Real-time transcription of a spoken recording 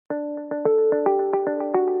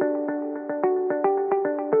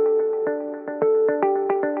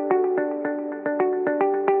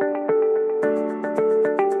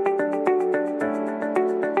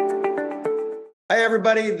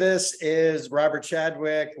everybody. This is Robert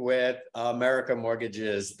Chadwick with America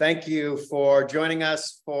Mortgages. Thank you for joining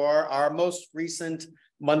us for our most recent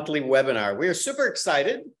monthly webinar. We are super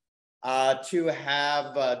excited to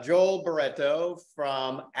have Joel Barreto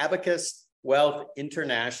from Abacus Wealth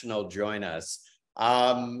International join us.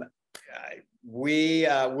 We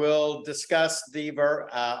will discuss the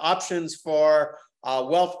options for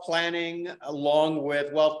wealth planning along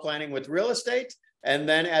with wealth planning with real estate. And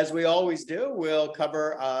then, as we always do, we'll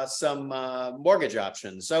cover some mortgage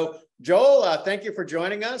options. So, Joel, thank you for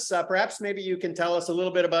joining us. Perhaps maybe you can tell us a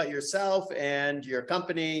little bit about yourself and your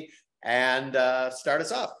company and start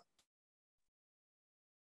us off.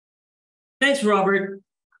 Thanks, Robert.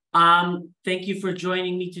 Thank you for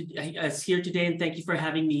joining me us here today, and thank you for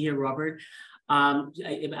having me here, Robert.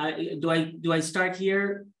 Do I start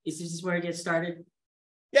here? Is this where I get started?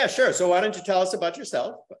 Yeah, sure. So why don't you tell us about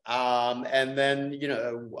yourself, and then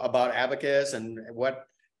about Abacus and what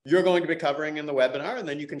you're going to be covering in the webinar, and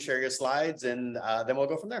then you can share your slides, and then we'll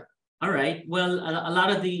go from there. All right. Well, a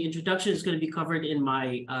lot of the introduction is going to be covered in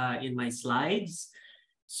my slides.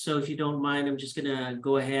 So if you don't mind, I'm just going to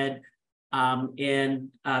go ahead and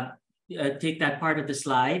take that part of the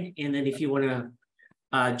slide, and then if you want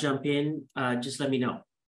to jump in, just let me know.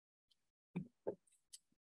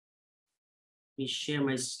 Let me share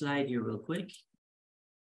my slide here real quick.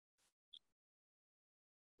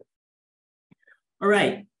 All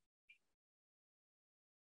right.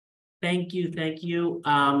 Thank you. Thank you.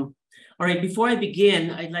 All right. Before I begin,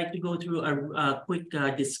 I'd like to go through a quick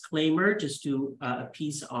disclaimer just to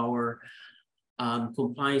appease our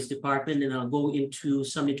compliance department, and I'll go into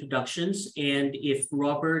some introductions. And if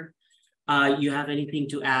Robert, you have anything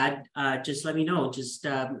to add, just let me know. Just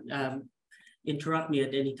interrupt me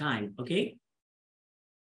at any time. Okay.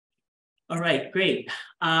 All right, great.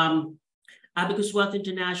 Abacus Wealth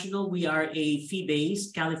International, we are a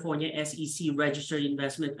fee-based California SEC registered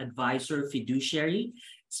investment advisor fiduciary,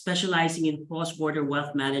 specializing in cross-border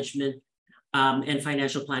wealth management and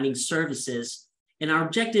financial planning services. And our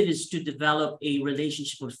objective is to develop a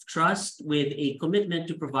relationship of trust with a commitment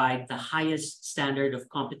to provide the highest standard of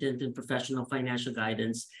competent and professional financial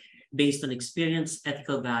guidance based on experience,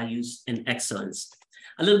 ethical values, and excellence.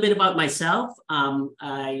 A little bit about myself.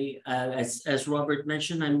 As Robert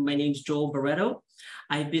mentioned, my name is Joel Barreto.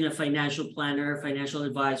 I've been a financial planner, financial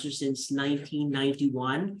advisor since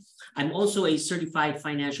 1991. I'm also a certified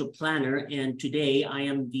financial planner, and today I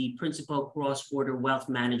am the principal cross-border wealth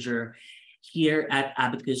manager here at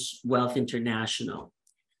Abacus Wealth International.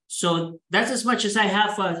 So that's as much as I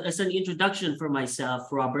have as an introduction for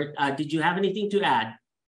myself, Robert. Did you have anything to add?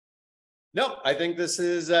 No, I think this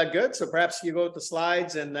is good. So perhaps you go with the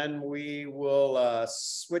slides, and then we will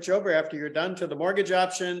switch over after you're done to the mortgage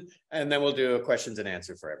option, and then we'll do a questions and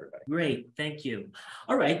answer for everybody. Great, thank you.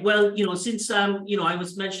 All right, well, since I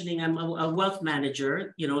was mentioning I'm a wealth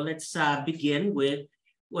manager, let's begin with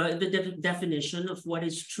the definition of what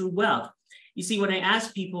is true wealth. You see, when I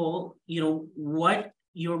ask people, what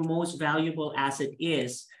your most valuable asset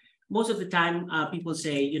is, most of the time people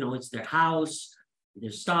say, it's their house,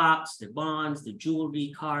 their stocks, their bonds, their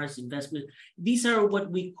jewelry, cars, investment. These are what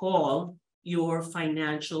we call your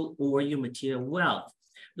financial or your material wealth.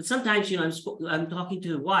 But sometimes, I'm talking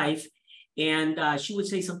to a wife, and she would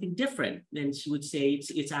say something different. And she would say,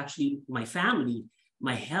 it's actually my family,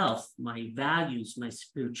 my health, my values, my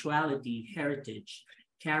spirituality, heritage,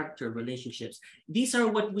 character, relationships. These are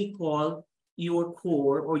what we call your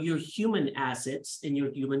core or your human assets and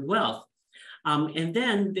your human wealth. And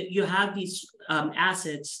then you have these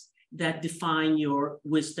assets that define your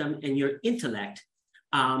wisdom and your intellect.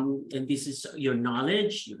 And this is your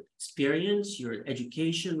knowledge, your experience, your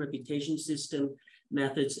education, reputation system,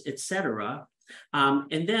 methods, etc.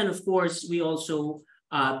 And then, of course, we also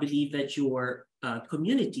believe that your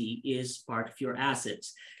community is part of your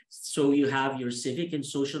assets. So you have your civic and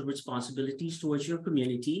social responsibilities towards your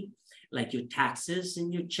community, like your taxes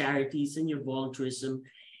and your charities and your volunteerism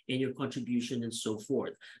and your contribution and so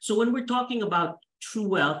forth. So when we're talking about true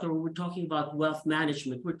wealth, or we're talking about wealth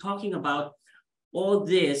management, we're talking about all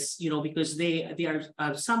this, because they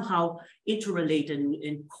are somehow interrelated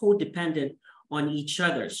and codependent on each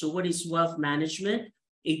other. So what is wealth management?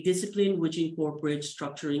 A discipline which incorporates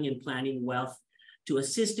structuring and planning wealth to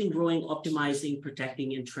assist in growing, optimizing,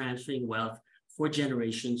 protecting, and transferring wealth for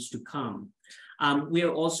generations to come. We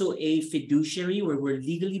are also a fiduciary, where we're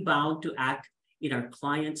legally bound to act in our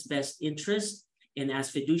client's best interest. And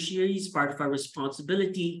as fiduciaries, part of our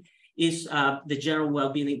responsibility is the general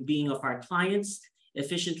well-being of our clients,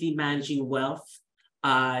 efficiently managing wealth,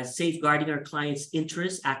 safeguarding our clients'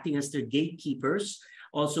 interests, acting as their gatekeepers,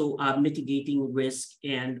 also mitigating risk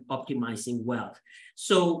and optimizing wealth.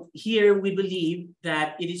 So here we believe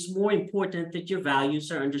that it is more important that your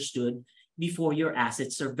values are understood before your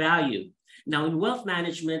assets are valued. Now, in wealth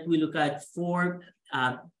management, we look at four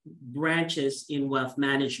branches in wealth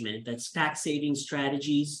management. That's tax saving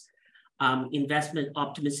strategies, investment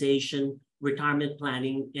optimization, retirement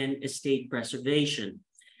planning, and estate preservation.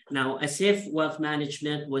 Now, as if wealth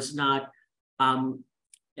management was not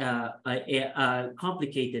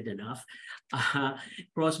complicated enough,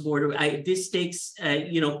 cross-border, this takes,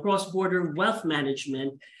 cross-border wealth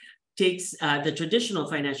management takes the traditional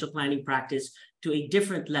financial planning practice to a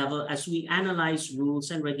different level as we analyze rules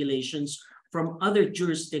and regulations from other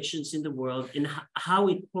jurisdictions in the world and how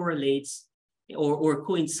it correlates or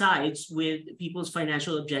coincides with people's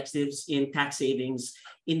financial objectives in tax savings,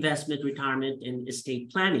 investment, retirement, and estate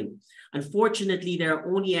planning. Unfortunately, there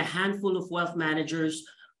are only a handful of wealth managers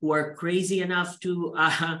who are crazy enough to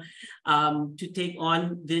take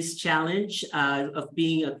on this challenge of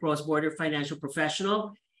being a cross-border financial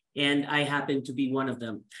professional, and I happen to be one of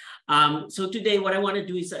them. So today, what I want to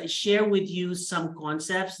do is share with you some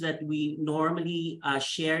concepts that we normally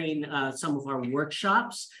share in some of our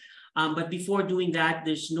workshops. But before doing that,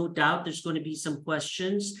 there's no doubt there's going to be some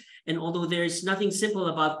questions. And although there's nothing simple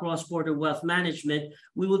about cross-border wealth management,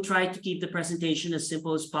 we will try to keep the presentation as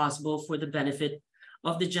simple as possible for the benefit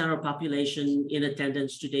of the general population in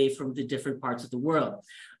attendance today from the different parts of the world.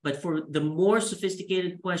 But for the more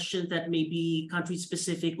sophisticated questions that may be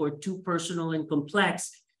country-specific or too personal and complex,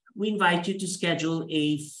 we invite you to schedule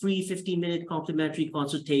a free 15-minute complimentary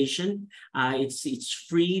consultation. It's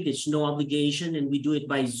free, there's no obligation, and we do it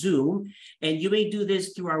by Zoom. And you may do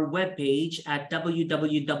this through our webpage at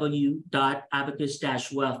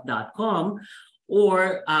www.abacus-wealth.com,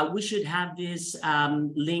 or we should have this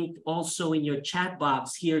linked also in your chat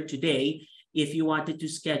box here today if you wanted to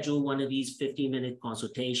schedule one of these 15-minute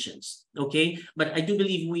consultations, okay? But I do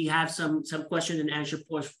believe we have some question and answer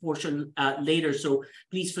portion later, so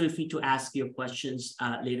please feel free to ask your questions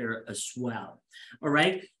later as well, all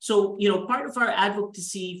right? So, part of our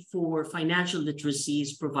advocacy for financial literacy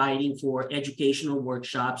is providing for educational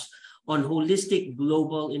workshops on holistic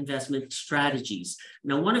global investment strategies.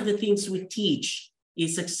 Now, one of the things we teach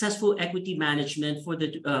is successful equity management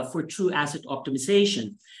for true asset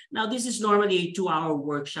optimization. Now, this is normally a 2-hour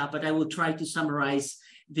workshop, but I will try to summarize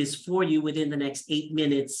this for you within the next 8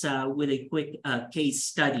 minutes with a quick case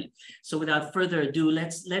study. So without further ado,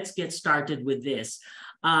 let's get started with this.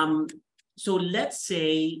 So let's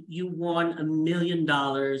say you won $1 million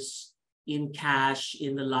in cash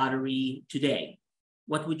in the lottery today.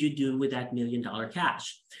 What would you do with that $1 million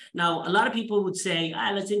cash? Now, a lot of people would say,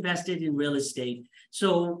 let's invest it in real estate.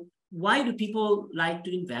 So why do people like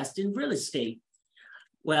to invest in real estate?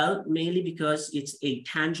 Well, mainly because it's a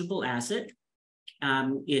tangible asset.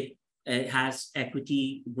 It has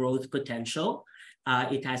equity growth potential.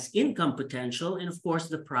 It has income potential, and of course,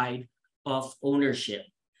 the pride of ownership.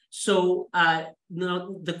 So now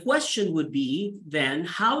the question would be then,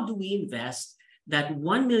 how do we invest that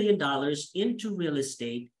 $1 million into real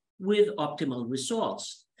estate with optimal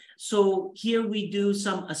results? So here we do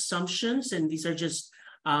some assumptions, and these are just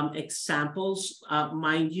examples,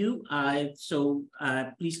 mind you. So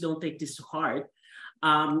please don't take this to heart.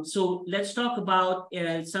 So let's talk about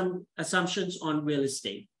some assumptions on real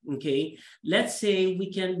estate, okay? Let's say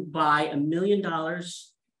we can buy $1 million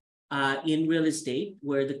in real estate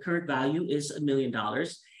where the current value is $1 million.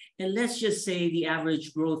 And let's just say the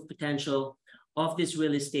average growth potential of this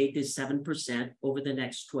real estate is 7% over the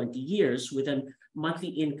next 20 years with a monthly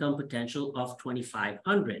income potential of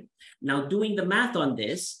 $2,500. Now, doing the math on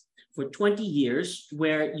this, for 20 years,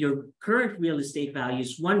 where your current real estate value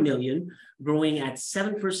is $1 million, growing at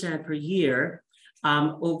 7% per year,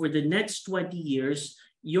 over the next 20 years,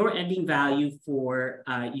 your ending value for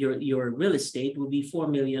your real estate will be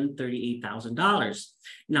 $4,038,000.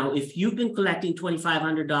 Now, if you've been collecting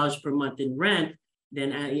 $2,500 per month in rent,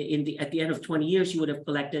 then at the end of 20 years, you would have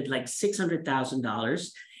collected like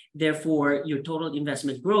 $600,000. Therefore, your total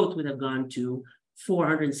investment growth would have gone to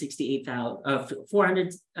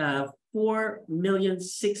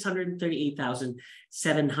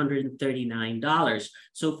 $4,638,739.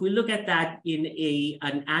 So if we look at that in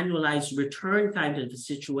an annualized return kind of a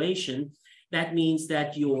situation, that means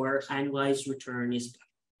that your annualized return is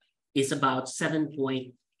about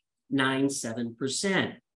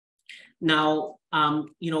 7.97%. Now,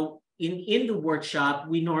 in the workshop,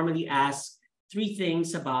 we normally ask 3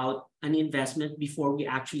 things about an investment before we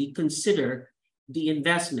actually consider the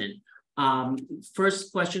investment.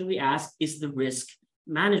 First question we ask, is the risk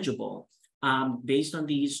manageable? Based on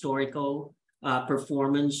the historical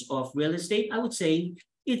performance of real estate, I would say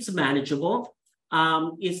it's manageable.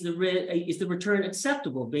 Is the return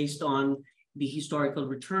acceptable based on the historical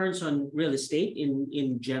returns on real estate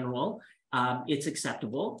in general? It's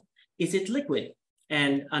acceptable. Is it liquid?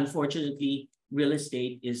 And unfortunately, real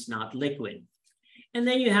estate is not liquid. And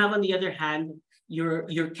then you have, on the other hand,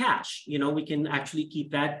 your cash. We can actually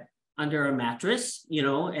keep that under a mattress,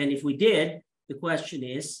 and if we did, the question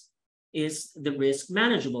is the risk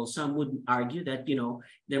manageable? Some would argue that,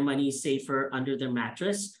 their money is safer under their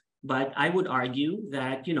mattress. But I would argue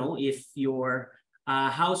that, if your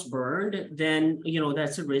house burned, then,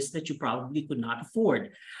 that's a risk that you probably could not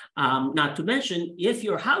afford. Not to mention, if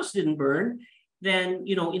your house didn't burn, then,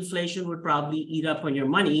 inflation would probably eat up on your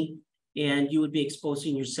money, and you would be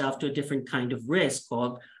exposing yourself to a different kind of risk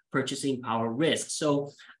called purchasing power risk.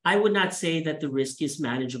 So I would not say that the risk is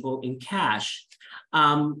manageable in cash.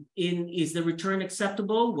 Is the return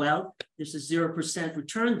acceptable? Well, there's a 0%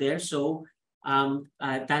 return there, so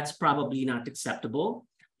that's probably not acceptable.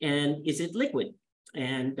 And is it liquid?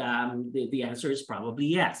 And the answer is probably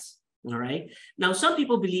yes. All right. Now, some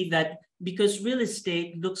people believe that because real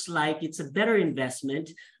estate looks like it's a better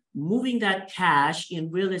investment, moving that cash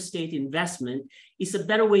in real estate investment is a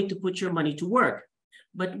better way to put your money to work.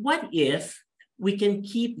 But what if we can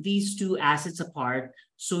keep these two assets apart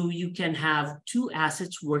so you can have two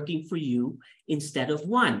assets working for you instead of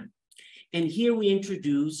one? And here we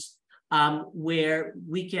introduce where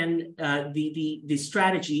we can, the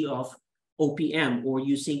strategy of OPM, or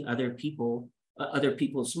using other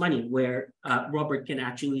people's money, where Robert can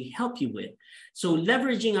actually help you with. So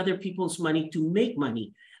leveraging other people's money to make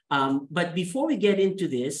money. But before we get into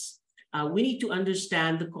this, we need to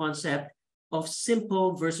understand the concept of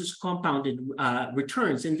simple versus compounded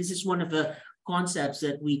returns. And this is one of the concepts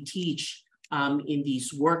that we teach in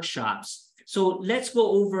these workshops. So let's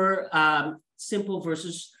go over simple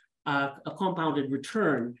versus a compounded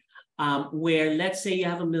return, where let's say you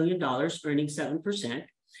have $1 million earning 7%.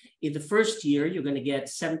 In the first year, you're going to get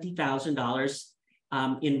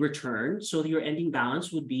 $70,000 in return. So your ending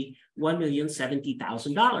balance would be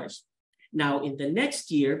 $1,070,000. Now, in the next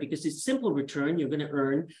year, because it's simple return, you're going to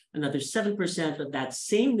earn another 7% of that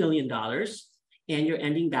same $1 million, and your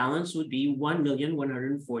ending balance would be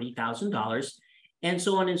 $1,140,000, and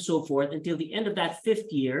so on and so forth until the end of that fifth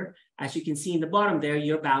year. As you can see in the bottom there,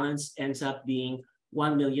 your balance ends up being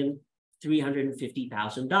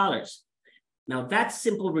 $1,350,000. Now, that's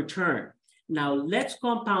simple return. Now, let's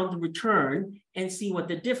compound the return and see what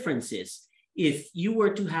the difference is. If you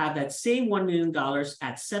were to have that same $1 million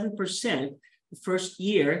at 7%, the first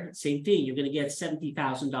year, same thing, you're going to get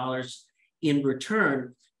 $70,000 in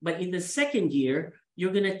return. But in the second year,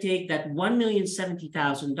 you're going to take that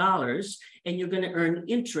 $1,070,000 and you're going to earn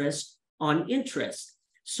interest on interest.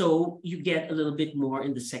 So you get a little bit more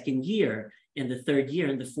in the second year, and the third year,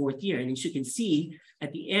 and the fourth year. And as you can see,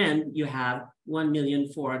 at the end, you have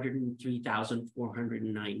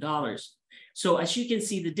 $1,403,409. So as you can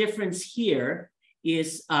see, the difference here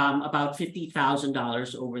is about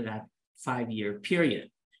 $50,000 over that 5-year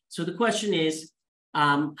period. So the question is,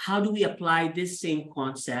 how do we apply this same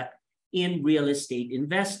concept in real estate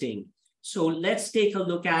investing? So let's take a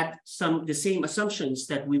look at the same assumptions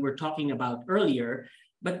that we were talking about earlier,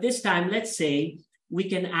 but this time, let's say we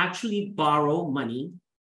can actually borrow money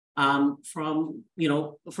from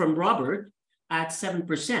Robert at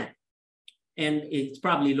 7%. And it's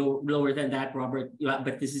probably lower than that, Robert,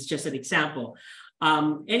 but this is just an example.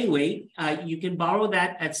 Anyway, you can borrow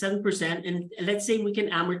that at 7%, and let's say we can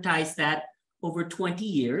amortize that over 20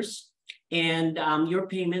 years, and your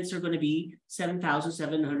payments are going to be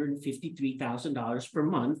 $7,753,000 per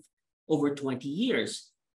month over 20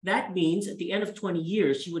 years. That means at the end of 20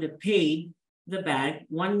 years, you would have paid the bank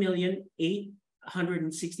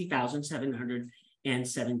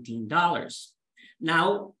 $1,860,717.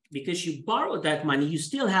 Now, because you borrowed that money, you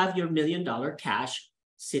still have your $1 million cash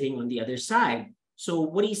sitting on the other side. So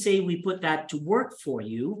what do you say we put that to work for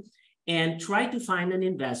you and try to find an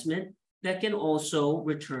investment that can also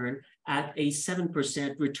return at a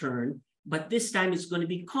 7% return, but this time it's going to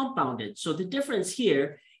be compounded. So the difference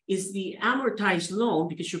here is the amortized loan,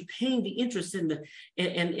 because you're paying the interest and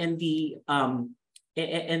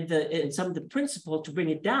some of the principal to bring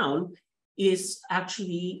it down, is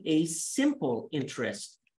actually a simple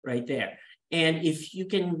interest right there. And if you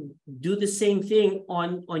can do the same thing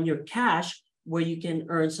on your cash, where you can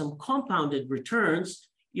earn some compounded returns,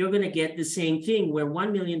 you're going to get the same thing, where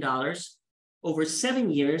 $1 million over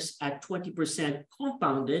 7 years at 20%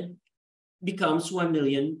 compounded becomes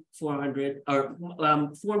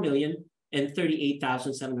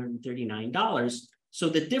 $4,038,739. So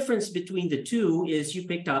the difference between the two is you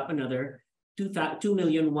picked up another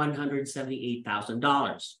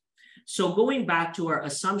 $2,178,000. So going back to our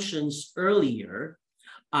assumptions earlier,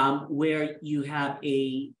 where you have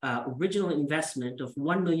a original investment of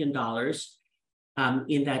 $1 million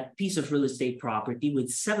in that piece of real estate property with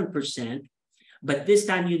 7%, but this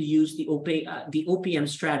time you use the OPM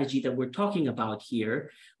strategy that we're talking about here,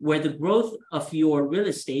 where the growth of your real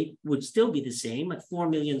estate would still be the same at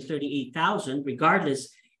 $4,038,000, regardless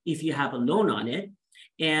if you have a loan on it,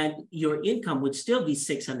 and your income would still be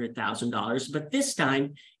 $600,000. But this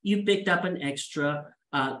time you picked up an extra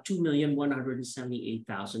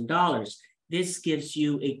 $2,178,000. This gives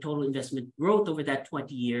you a total investment growth over that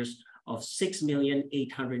 20 years of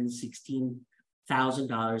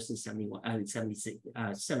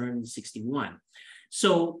 $6,816,761.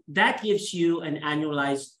 So that gives you an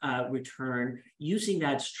annualized return using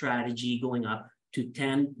that strategy going up to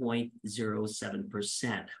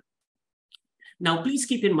 10.07%. Now, please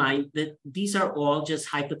keep in mind that these are all just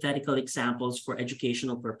hypothetical examples for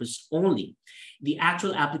educational purpose only. The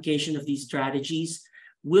actual application of these strategies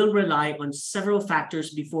will rely on several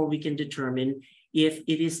factors before we can determine if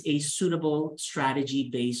it is a suitable strategy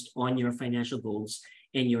based on your financial goals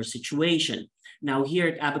and your situation. Now, here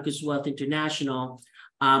at Abacus Wealth International,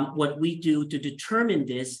 what we do to determine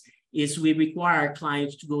this is we require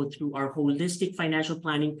clients to go through our holistic financial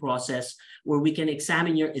planning process, where we can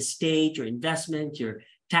examine your estate, your investment, your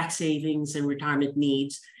tax savings and retirement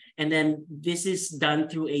needs. And then this is done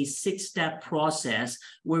through a 6-step process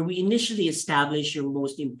where we initially establish your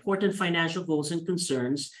most important financial goals and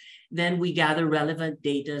concerns. Then we gather relevant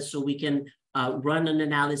data so we can run an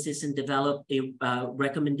analysis and develop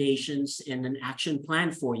recommendations and an action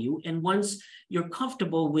plan for you. And once you're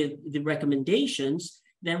comfortable with the recommendations,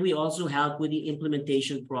 then we also help with the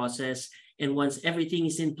implementation process. And once everything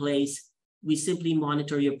is in place, we simply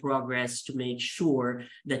monitor your progress to make sure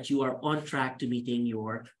that you are on track to meeting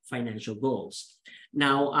your financial goals.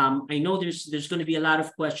 Now, I know there's going to be a lot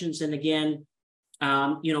of questions. And again,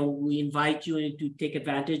 we invite you to take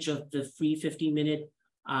advantage of the free 15-minute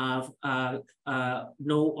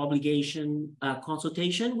no obligation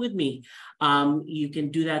consultation with me. You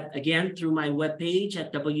can do that again through my webpage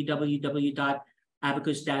at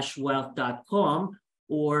www.abacus-wealth.com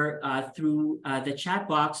or through the chat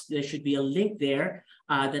box. There should be a link there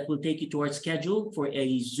that will take you to our schedule for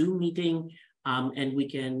a Zoom meeting, and we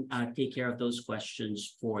can take care of those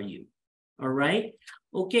questions for you. All right.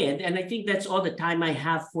 Okay, and I think that's all the time I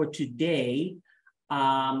have for today.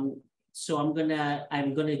 So I'm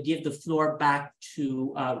gonna give the floor back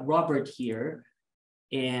to Robert here,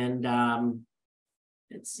 and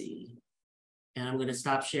let's see. And I'm gonna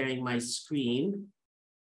stop sharing my screen.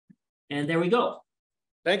 And there we go.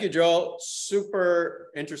 Thank you, Joel.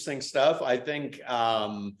 Super interesting stuff. I think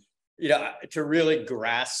to really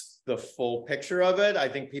grasp the full picture of it, I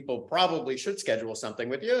think people probably should schedule something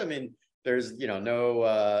with you. I mean, there's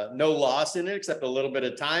no loss in it except a little bit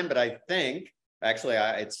of time, but I think actually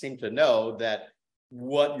I seem to know that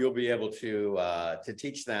what you'll be able to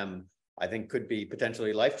teach them, I think, could be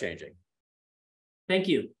potentially life-changing. Thank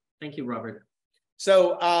you, Robert.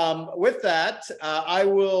 So with that, I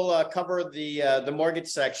will cover the mortgage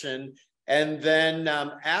section, and then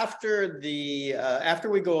after we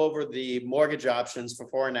go over the mortgage options for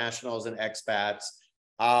foreign nationals and expats,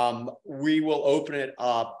 we will open it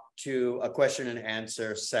up to a question and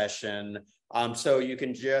answer session. So you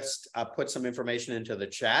can just put some information into the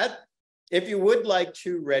chat. If you would like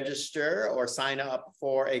to register or sign up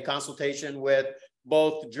for a consultation with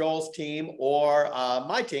both Joel's team or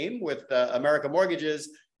my team with America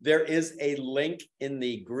Mortgages, there is a link in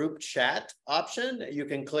the group chat option. You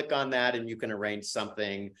can click on that and you can arrange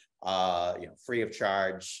something free of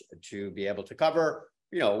charge to be able to cover,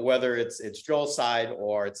 whether it's Joel's side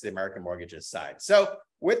or it's the American Mortgages side. So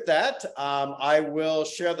with that, I will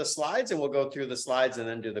share the slides and we'll go through the slides and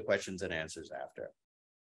then do the questions and answers after.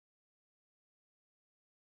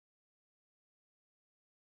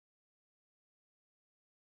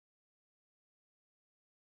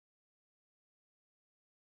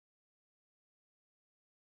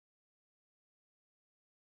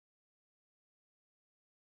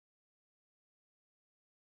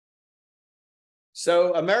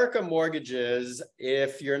 So America Mortgages,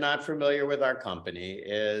 if you're not familiar with our company,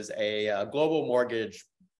 is a global mortgage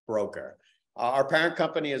broker. Our parent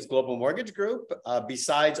company is Global Mortgage Group.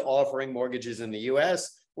 Besides offering mortgages in the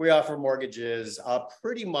US, we offer mortgages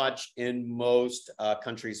pretty much in most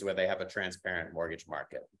countries where they have a transparent mortgage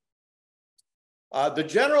market. The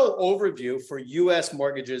general overview for US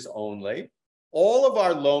mortgages only All of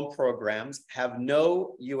our loan programs have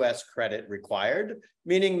no US credit required,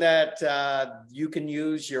 meaning that you can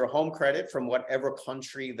use your home credit from whatever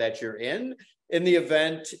country that you're in. In the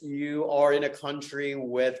event you are in a country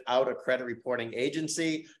without a credit reporting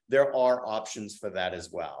agency, there are options for that as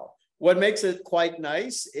well. What makes it quite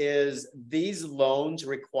nice is these loans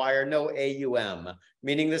require no AUM,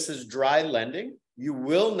 meaning this is dry lending. You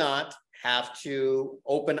will not have to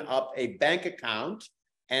open up a bank account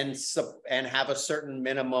and have a certain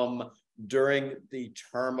minimum during the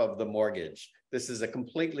term of the mortgage. This is a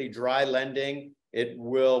completely dry lending. It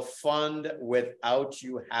will fund without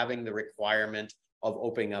you having the requirement of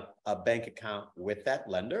opening up a bank account with that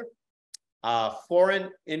lender. Foreign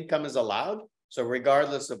income is allowed. So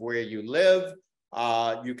regardless of where you live,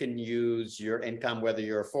 you can use your income, whether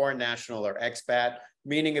you're a foreign national or expat,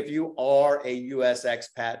 meaning if you are a US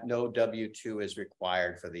expat, no W-2 is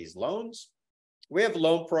required for these loans. We have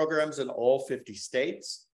loan programs in all 50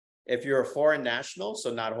 states. If you're a foreign national,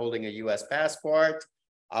 so not holding a US passport,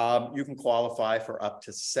 you can qualify for up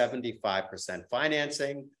to 75%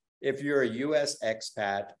 financing. If you're a US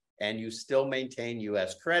expat and you still maintain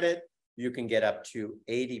US credit, you can get up to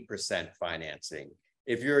 80% financing.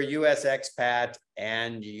 If you're a US expat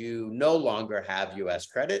and you no longer have US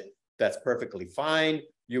credit, that's perfectly fine.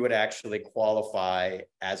 You would actually qualify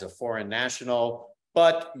as a foreign national,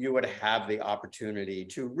 but you would have the opportunity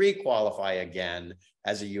to re-qualify again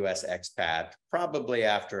as a US expat, probably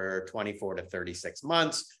after 24 to 36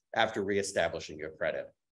 months after reestablishing your credit.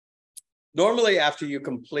 Normally, after you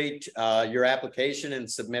complete your application and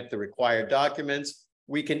submit the required documents,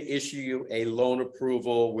 we can issue you a loan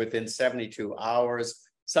approval within 72 hours,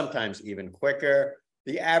 sometimes even quicker.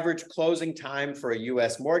 The average closing time for a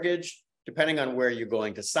US mortgage, depending on where you're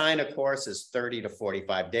going to sign, of course, is 30 to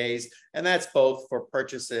 45 days. And that's both for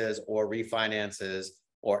purchases or refinances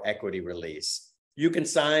or equity release. You can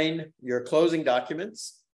sign your closing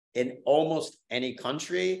documents in almost any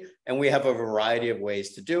country. And we have a variety of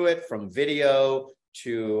ways to do it, from video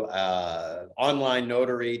to online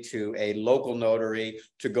notary, to a local notary,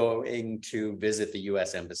 to going to visit the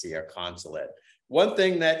US Embassy or consulate. One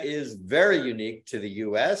thing that is very unique to the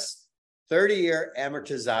US, 30-year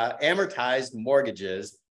amortized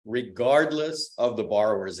mortgages, regardless of the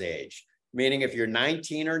borrower's age. Meaning if you're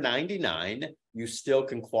 19 or 99, you still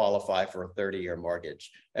can qualify for a 30-year mortgage.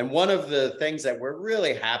 And one of the things that we're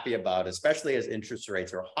really happy about, especially as interest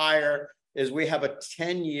rates are higher, is we have a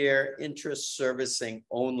 10-year interest servicing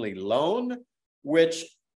only loan, which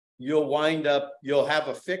you'll have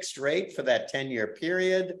a fixed rate for that 10-year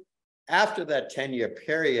period. After that 10-year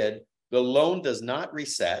period, the loan does not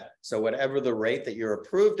reset. So whatever the rate that you're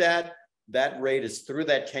approved at, that rate is through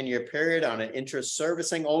that 10-year period on an interest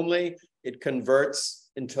servicing only. It converts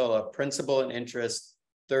into a principal and interest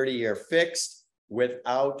 30-year fixed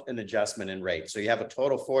without an adjustment in rate. So you have a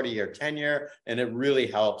total 40-year tenure, and it really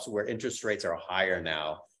helps where interest rates are higher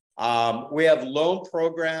now. We have loan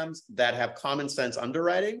programs that have common sense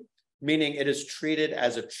underwriting, meaning it is treated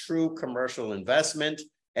as a true commercial investment,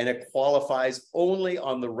 and it qualifies only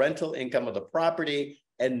on the rental income of the property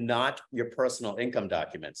and not your personal income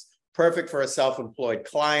documents. Perfect for a self-employed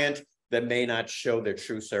client that may not show their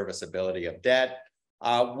true serviceability of debt.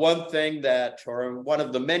 One of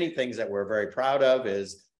the many things that we're very proud of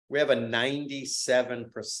is we have a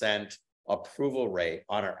 97% approval rate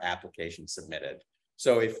on our application submitted.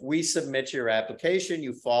 So if we submit your application,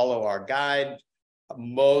 you follow our guide,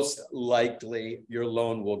 most likely your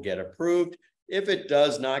loan will get approved. If it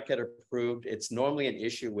does not get approved, it's normally an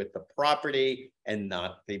issue with the property and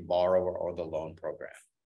not the borrower or the loan program.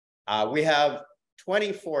 We have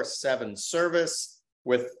 24/7 service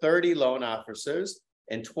with 30 loan officers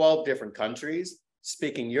in 12 different countries,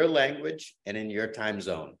 speaking your language and in your time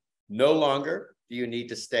zone. No longer do you need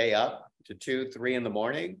to stay up to 2, 3 in the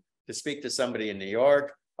morning to speak to somebody in New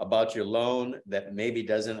York about your loan that maybe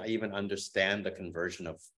doesn't even understand the conversion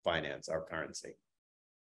of finance or currency.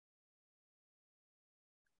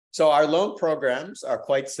 So our loan programs are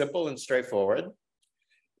quite simple and straightforward.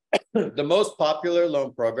 The most popular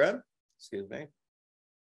loan program,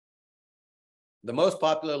 the most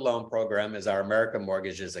popular loan program is our American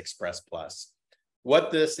Mortgages Express Plus.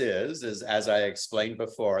 What this is, as I explained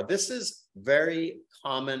before, this is very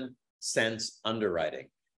common sense underwriting.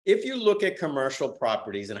 If you look at commercial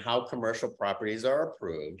properties and how commercial properties are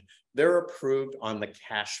approved, they're approved on the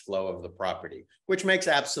cash flow of the property, which makes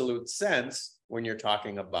absolute sense when you're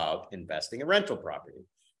talking about investing in rental property.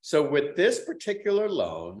 So with this particular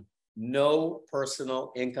loan, no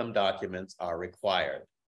personal income documents are required.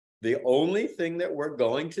 The only thing that we're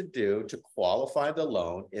going to do to qualify the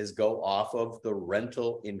loan is go off of the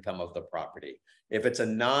rental income of the property. If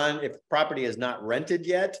property is not rented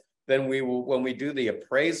yet, then we will, when we do the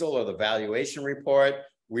appraisal or the valuation report,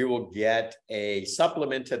 we will get a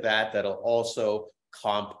supplement to that that'll also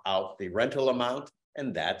comp out the rental amount,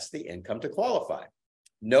 and that's the income to qualify.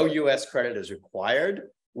 No U.S. credit is required.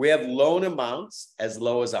 We have loan amounts as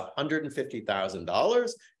low as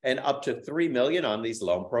 $150,000 and up to $3 million on these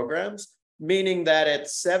loan programs, meaning that at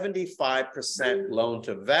 75% loan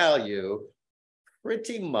to value,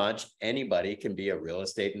 pretty much anybody can be a real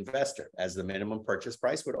estate investor, as the minimum purchase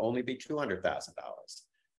price would only be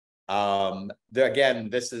 $200,000. Again,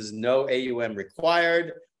 this is no AUM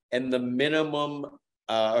required, and the minimum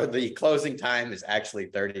or the closing time is actually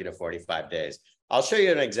 30 to 45 days. I'll show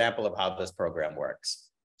you an example of how this program works.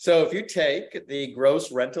 So if you take the gross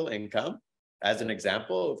rental income as an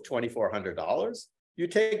example of $2,400, you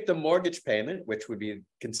take the mortgage payment, which would be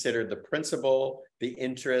considered the principal, the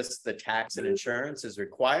interest, the tax and insurance is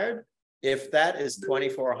required. If that is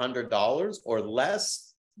 $2,400 or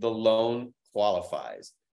less, the loan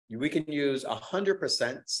qualifies. We can use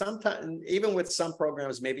 100%, sometimes even with some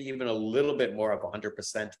programs, maybe even a little bit more of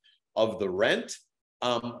 100% of the rent.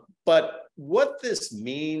 But what this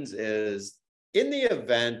means is, in the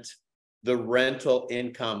event the rental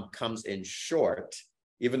income comes in short,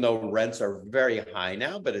 even though rents are very high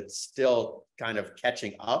now, but it's still kind of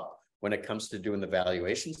catching up when it comes to doing the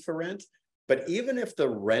valuations for rent. But even if the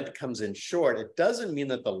rent comes in short, it doesn't mean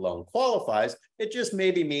that the loan qualifies. It just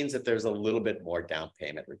maybe means that there's a little bit more down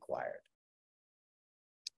payment required.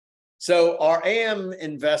 So our AM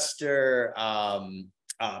Investor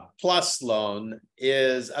Plus loan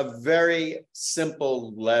is a very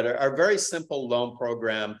simple loan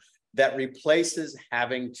program that replaces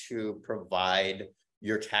having to provide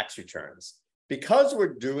your tax returns. Because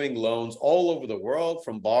we're doing loans all over the world,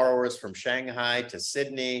 from borrowers from Shanghai to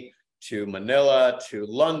Sydney to Manila to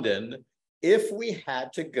London, if we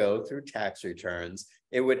had to go through tax returns,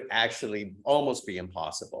 it would actually almost be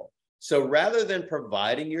impossible. So rather than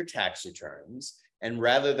providing your tax returns, and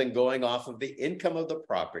rather than going off of the income of the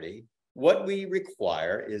property, what we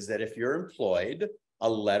require is that if you're employed, a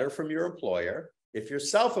letter from your employer. If you're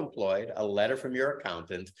self-employed, a letter from your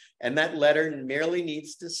accountant, and that letter merely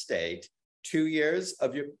needs to state 2 years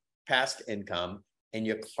of your past income and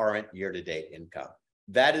your current year-to-date income.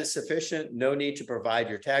 That is sufficient. No need to provide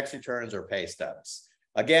your tax returns or pay stubs.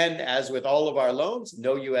 Again, as with all of our loans,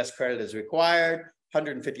 no U.S. credit is required.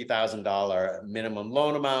 $150,000 minimum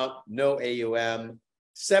loan amount, no AUM,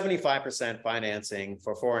 75% financing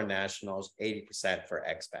for foreign nationals, 80% for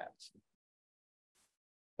expats.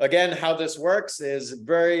 Again, how this works is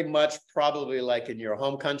very much probably like in your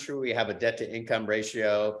home country. We have a debt to income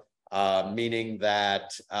ratio, meaning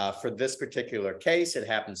that for this particular case, it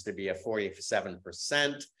happens to be a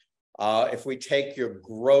 47%. If we take your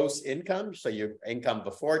gross income, so your income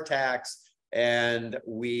before tax, and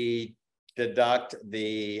we deduct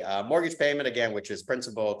the mortgage payment, again, which is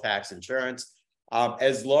principal, tax, insurance,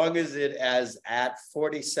 as long as it is at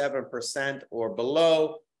 47% or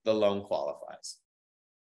below, the loan qualifies.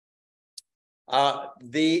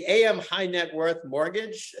 The AM high net worth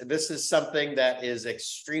mortgage, this is something that is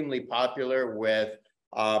extremely popular with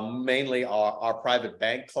mainly our private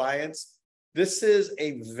bank clients. This is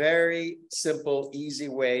a very simple, easy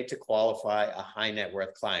way to qualify a high net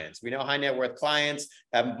worth client. We know high net worth clients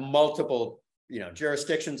have multiple,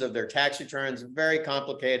 jurisdictions of their tax returns, very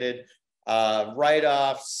complicated,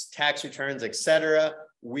 write-offs, tax returns, etc.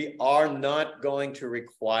 We are not going to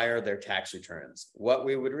require their tax returns. What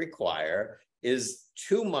we would require is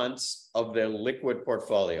 2 months of their liquid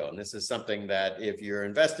portfolio. And this is something that if you're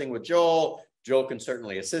investing with Joel can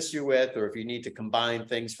certainly assist you with, or if you need to combine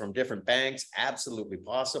things from different banks, absolutely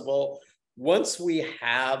possible. Once we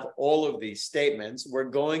have all of these statements, we're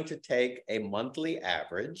going to take a monthly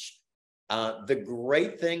average. The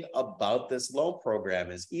great thing about this loan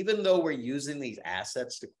program is, even though we're using these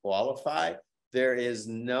assets to qualify, there is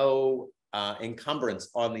no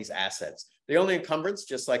encumbrance on these assets. The only encumbrance,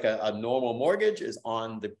 just like a normal mortgage, is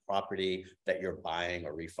on the property that you're buying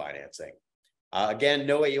or refinancing. Again,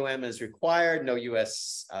 no AUM is required, no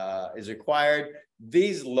US is required.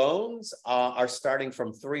 These loans are starting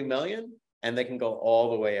from 3 million, and they can go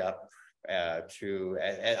all the way up to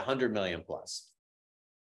 100 million plus.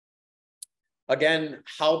 Again,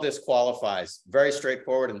 how this qualifies, very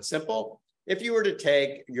straightforward and simple. If you were to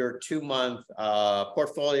take your 2-month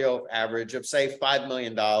portfolio average of, say, $5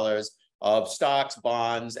 million of stocks,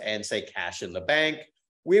 bonds, and say cash in the bank,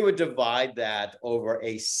 we would divide that over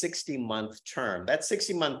a 60-month term. That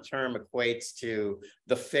 60-month term equates to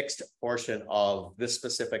the fixed portion of this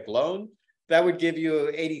specific loan. That would give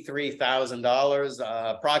you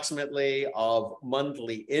 $83,000 approximately of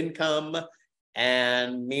monthly income,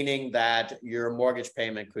 and meaning that your mortgage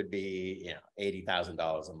payment could be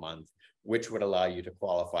 $80,000 a month, which would allow you to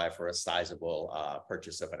qualify for a sizable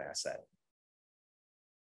purchase of an asset.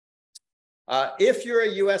 If you're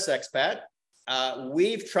a U.S. expat,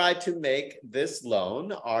 we've tried to make this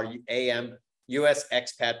loan, our AM US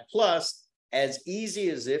Expat Plus, as easy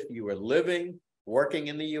as if you were living, working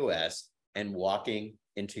in the US, and walking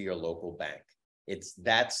into your local bank. It's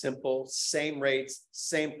that simple, same rates,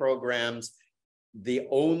 same programs. The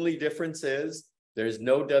only difference is there's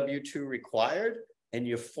no W-2 required, and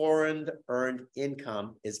your foreign earned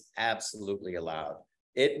income is absolutely allowed.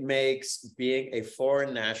 It makes being a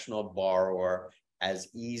foreign national borrower as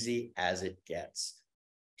easy as it gets.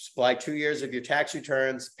 Supply 2 years of your tax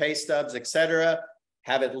returns, pay stubs, etc.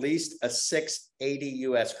 Have at least a 680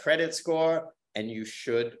 US credit score, and you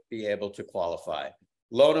should be able to qualify.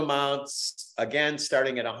 Loan amounts, again,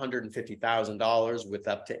 starting at $150,000 with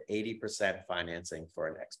up to 80% financing for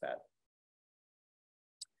an expat.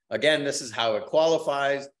 Again, this is how it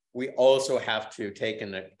qualifies. We also have to take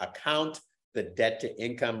into account the debt to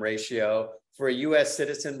income ratio. For a US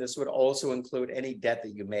citizen, this would also include any debt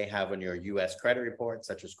that you may have on your US credit report,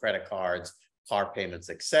 such as credit cards, car payments,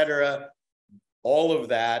 etc. All of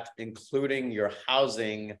that, including your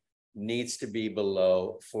housing, needs to be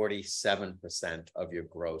below 47% of your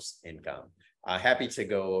gross income. Happy to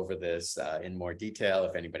go over this in more detail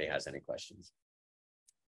if anybody has any questions.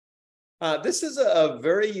 This is a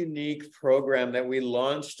very unique program that we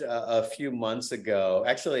launched a few months ago.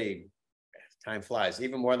 Actually, time flies,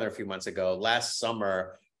 even more than a few months ago, last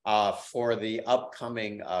summer, for the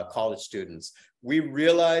upcoming college students. We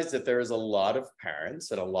realized that there is a lot of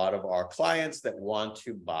parents and a lot of our clients that want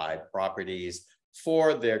to buy properties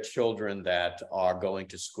for their children that are going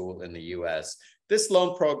to school in the US. This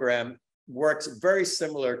loan program works very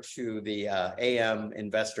similar to the AM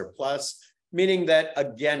Investor Plus, meaning that,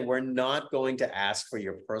 again, we're not going to ask for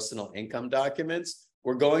your personal income documents.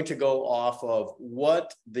 We're going to go off of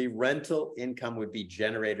what the rental income would be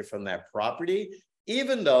generated from that property,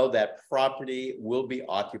 even though that property will be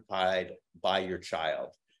occupied by your child.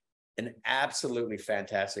 An absolutely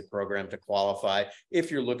fantastic program to qualify if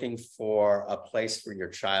you're looking for a place for your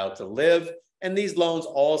child to live. And these loans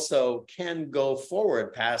also can go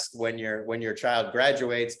forward past when your child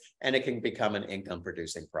graduates, and it can become an income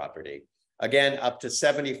producing property. Again, up to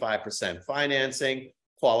 75% financing,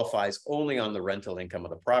 qualifies only on the rental income of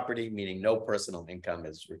the property, meaning no personal income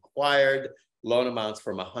is required. Loan amounts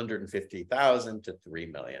from $150,000 to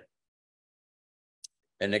 $3 million.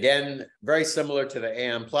 And again, very similar to the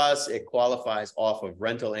AM Plus, it qualifies off of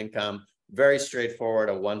rental income. Very straightforward,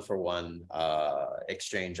 a one-for-one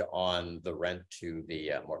exchange on the rent to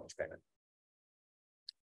the mortgage payment.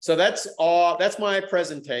 So that's all. That's my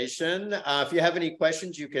presentation. If you have any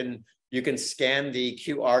questions, you can scan the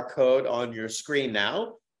QR code on your screen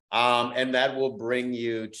now, and that will bring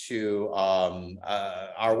you to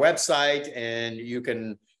our website, and you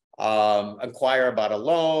can inquire about a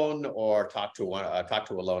loan or talk to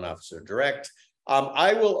a loan officer direct.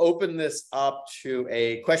 I will open this up to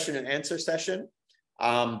a question and answer session.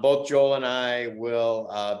 Both Joel and I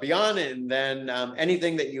will be on, and then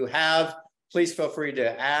anything that you have, please feel free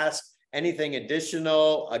to ask. Anything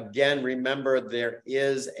additional, again, remember there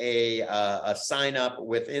is a sign up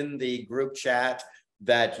within the group chat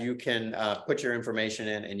that you can put your information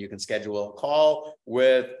in, and you can schedule a call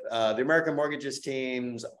with the American Mortgages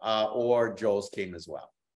teams or Joel's team as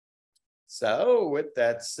well. So with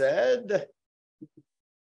that said,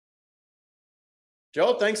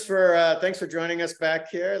 Joel, thanks for joining us back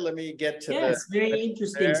here. Let me get to yes, very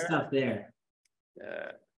interesting stuff there.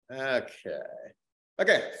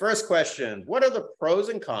 Okay, first question. What are the pros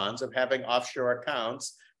and cons of having offshore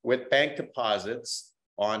accounts with bank deposits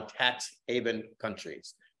on tax haven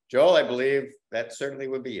countries? Joel, I believe that certainly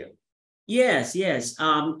would be you. Yes.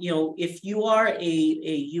 If you are a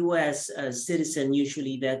U.S. Citizen,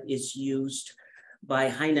 usually that is used by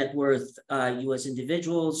high net worth U.S.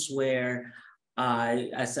 individuals, where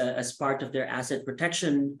as part of their asset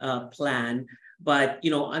protection plan. But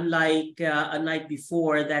unlike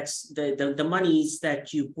before, that's the monies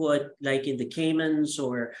that you put like in the Caymans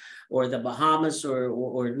or the Bahamas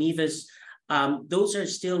or Nevis. Those are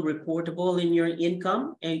still reportable in your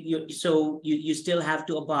income, and you still have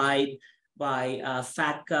to abide by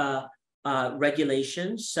FATCA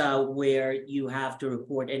regulations, where you have to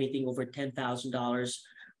report anything over $10,000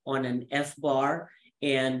 on an FBAR.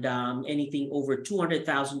 and anything over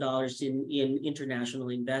 $200,000 in international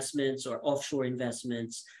investments or offshore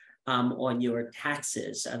investments on your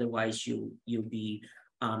taxes. Otherwise, you'll be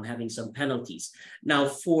having some penalties. Now,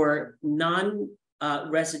 for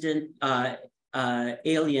non-resident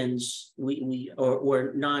aliens,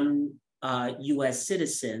 or non-U.S.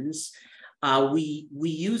 citizens, we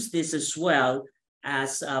use this as well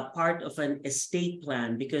as part of an estate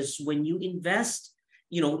plan, because when you invest,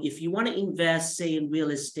 if you want to invest, say, in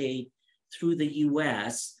real estate through the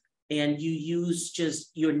U.S., and you use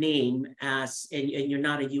just your name and you're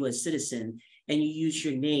not a U.S. citizen, and you use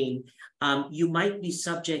your name, you might be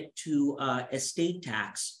subject to estate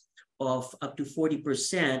tax of up to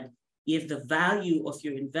 40% if the value of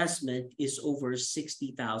your investment is over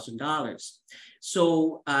 $60,000.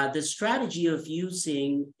 So the strategy of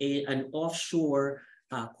using an offshore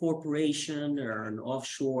corporation or an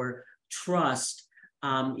offshore trust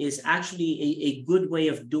is actually a good way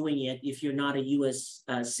of doing it if you're not a U.S.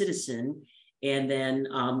 Citizen, and then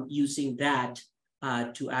using that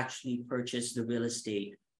to actually purchase the real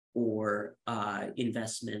estate or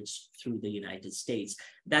investments through the United States.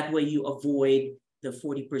 That way you avoid the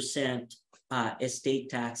 40% estate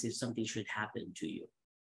tax if something should happen to you.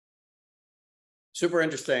 Super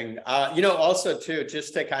interesting. Also too,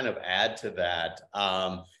 just to kind of add to that,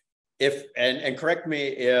 and correct me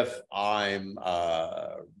if I'm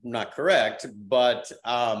not correct, but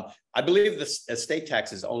I believe the estate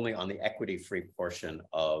tax is only on the equity-free portion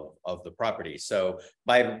of the property. So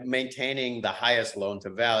by maintaining the highest loan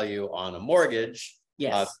to value on a mortgage,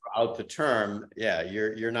 yes, throughout the term,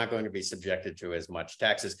 you're not going to be subjected to as much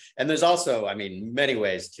taxes. And there's also, many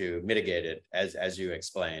ways to mitigate it, as you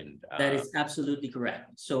explained. That is absolutely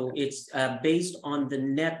correct. So it's based on the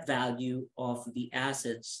net value of the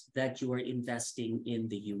assets that you are investing in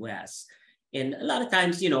the U.S. And a lot of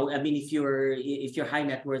times, if you're high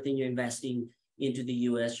net worth and you're investing into the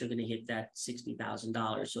U.S., you're going to hit that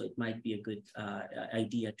 $60,000. So it might be a good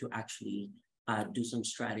idea to actually do some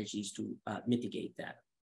strategies to mitigate that.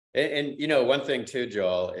 And one thing too,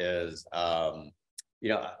 Joel, is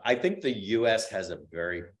I think the U.S. has a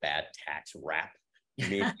very bad tax rap.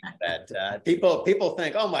 Meaning that people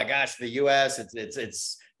think, oh my gosh, the U.S.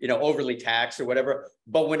 it's overly taxed or whatever.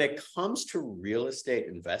 But when it comes to real estate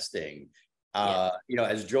investing,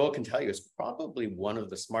 as Joel can tell you, it's probably one of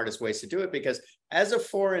the smartest ways to do it, because as a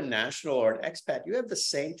foreign national or an expat, you have the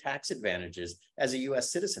same tax advantages as a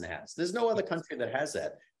U.S. citizen has. There's no other country that has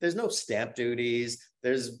that. There's no stamp duties.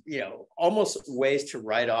 There's, almost ways to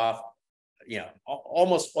write off,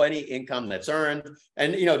 almost any income that's earned.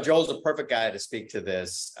 And, Joel's a perfect guy to speak to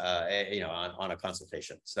this, on a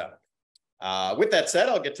consultation. So with that said,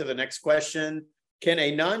 I'll get to the next question. Can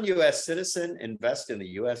a non-U.S. citizen invest in the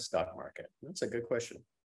U.S. stock market? That's a good question.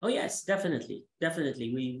 Oh, yes, definitely.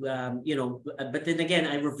 Definitely. We, but then again,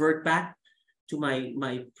 I revert back to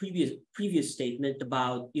my previous statement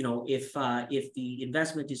about, if the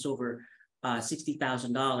investment is over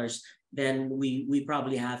 $60,000, then we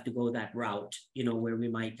probably have to go that route, where we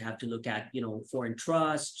might have to look at, foreign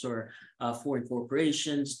trusts or foreign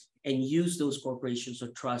corporations, and use those corporations or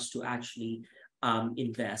trusts to actually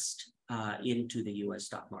invest into the U.S.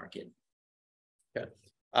 stock market. Okay.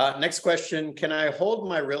 Next question. Can I hold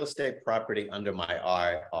my real estate property under my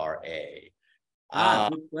IRA?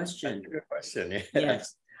 Good question. Good question. Yeah.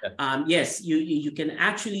 Yes. Yes, you can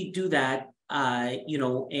actually do that,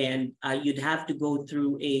 and you'd have to go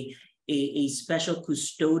through a special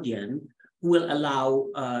custodian who will allow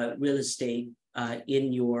real estate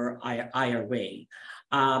in your IRA.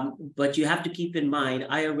 But you have to keep in mind,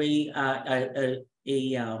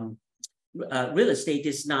 real estate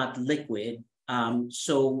is not liquid.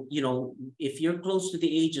 So, if you're close to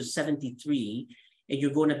the age of 73 and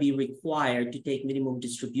you're going to be required to take minimum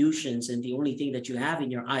distributions, and the only thing that you have in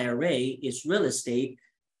your IRA is real estate,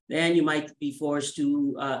 then you might be forced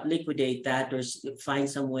to liquidate that, or find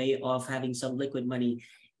some way of having some liquid money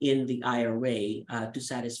in the IRA to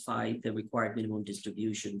satisfy the required minimum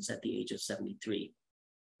distributions at the age of 73.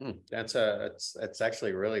 That's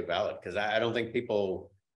actually really valid, because I don't think people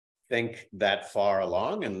think that far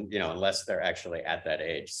along, and unless they're actually at that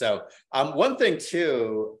age. So one thing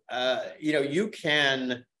too, you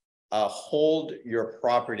can hold your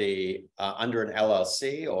property under an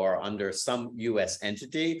LLC or under some U.S.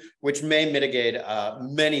 entity, which may mitigate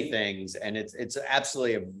many things, and it's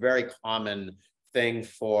absolutely a very common thing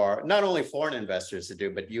for not only foreign investors to do,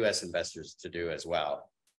 but U.S. investors to do as well.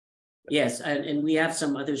 Yes, and we have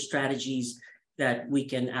some other strategies that we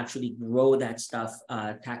can actually grow that stuff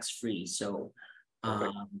tax-free. So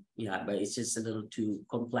Perfect. Yeah, but it's just a little too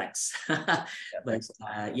complex. Yeah, But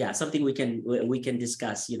yeah, something we can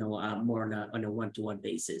discuss, more on a one-to-one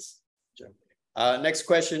basis. sure. Next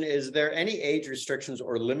question, is there any age restrictions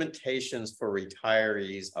or limitations for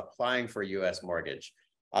retirees applying for U.S. mortgage?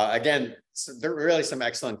 Again, so there are really some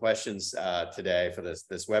excellent questions today for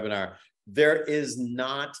this webinar. There is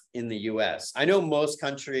not in the U.S. I know most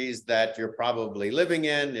countries that you're probably living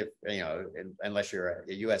in, if unless you're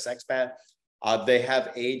a U.S. expat, they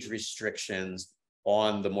have age restrictions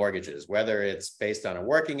on the mortgages, whether it's based on a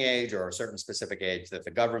working age or a certain specific age that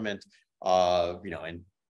the government, and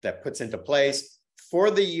that puts into place.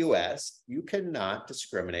 For the US, you cannot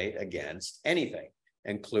discriminate against anything,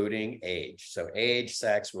 including age. So age,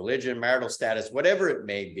 sex, religion, marital status, whatever it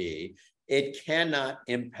may be, it cannot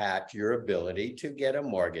impact your ability to get a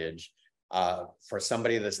mortgage. For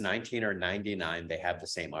somebody that's 19 or 99, they have the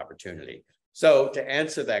same opportunity. So to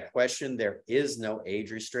answer that question, there is no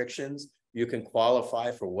age restrictions. You can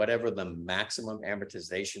qualify for whatever the maximum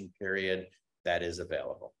amortization period that is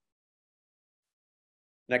available.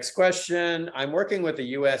 Next question. I'm working with a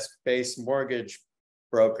US-based mortgage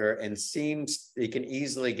broker and seems he can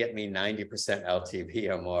easily get me 90% LTV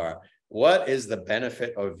or more. What is the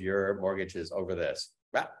benefit of your mortgages over this?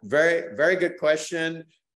 Very, very good question.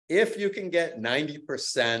 If you can get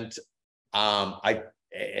 90%,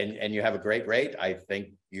 and you have a great rate, I think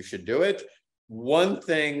you should do it. One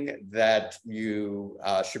thing that you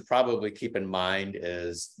should probably keep in mind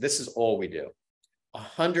is this is all we do.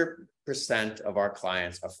 100% of our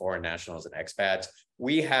clients are foreign nationals and expats.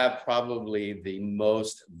 We have probably the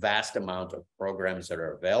most vast amount of programs that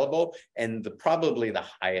are available and probably the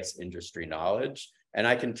highest industry knowledge. And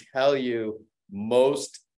I can tell you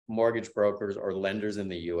most mortgage brokers or lenders in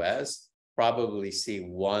the US probably see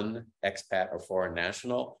one expat or foreign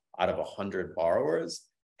national out of 100 borrowers.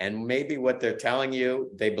 And maybe what they're telling you,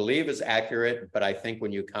 they believe is accurate, but I think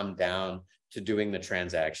when you come down to doing the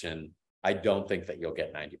transaction, I don't think that you'll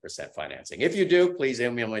get 90% financing. If you do, please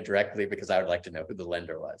email me directly because I would like to know who the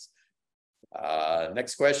lender was.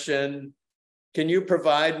 Next question. Can you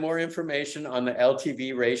provide more information on the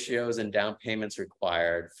LTV ratios and down payments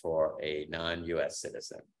required for a non-US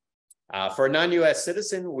citizen? For a non-US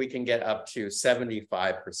citizen, we can get up to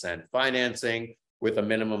 75% financing with a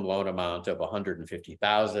minimum loan amount of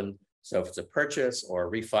 $150,000. So if it's a purchase or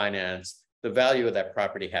a refinance, the value of that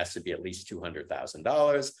property has to be at least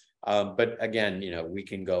 $200,000. But again, we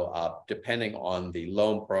can go up depending on the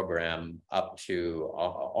loan program up to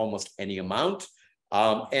almost any amount.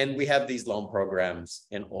 And we have these loan programs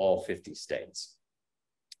in all 50 states.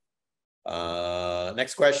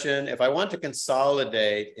 Next question. If I want to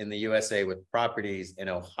consolidate in the USA with properties in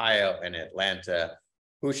Ohio and Atlanta,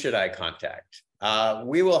 who should I contact?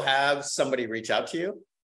 We will have somebody reach out to you.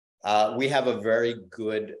 We have a very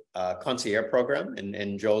good concierge program,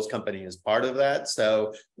 and Joel's company is part of that.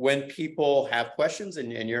 So when people have questions,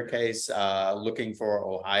 in your case, looking for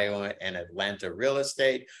Ohio and Atlanta real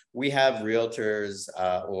estate, we have realtors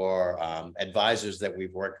or advisors that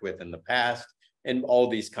we've worked with in the past in all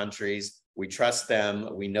these countries. We trust them.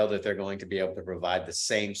 We know that they're going to be able to provide the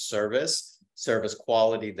same service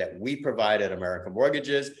quality that we provide at American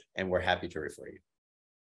Mortgages, and we're happy to refer you.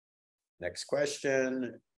 Next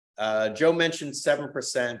question. Joe mentioned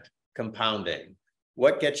 7% compounding.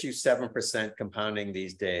 What gets you 7% compounding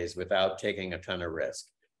these days without taking a ton of risk?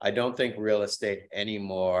 I don't think real estate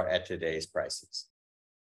anymore at today's prices.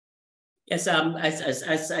 Yes,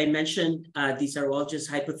 as I mentioned, these are all just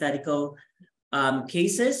hypothetical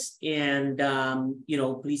cases, and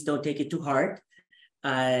please don't take it too hard.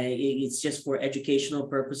 It's just for educational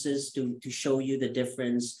purposes to show you the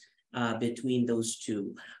difference between those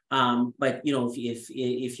two. But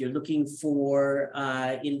if you're looking for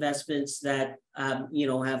investments that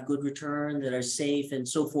have good return, that are safe and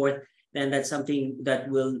so forth, then that's something that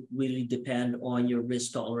will really depend on your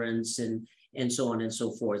risk tolerance and so on and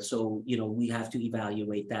so forth. So we have to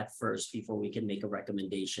evaluate that first before we can make a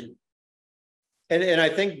recommendation. And I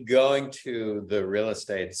think going to the real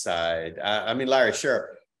estate side, I mean, Larry,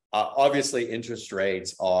 sure. Obviously, interest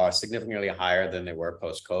rates are significantly higher than they were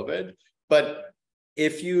post-COVID. But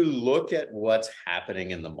if you look at what's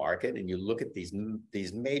happening in the market and you look at these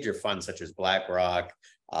major funds such as BlackRock,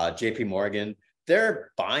 JP Morgan,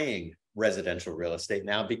 they're buying residential real estate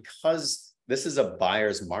now because this is a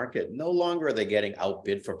buyer's market. No longer are they getting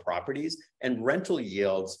outbid for properties, and rental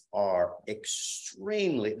yields are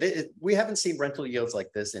extremely, we haven't seen rental yields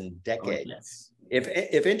like this in decades. Oh, yes.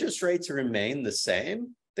 If interest rates remain the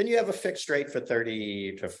same, then you have a fixed rate for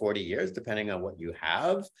 30 to 40 years, depending on what you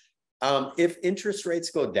have. If interest rates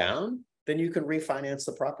go down, then you can refinance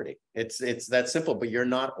the property. It's that simple, but you're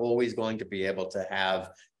not always going to be able to have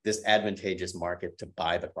this advantageous market to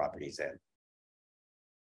buy the properties in.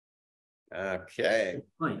 Okay.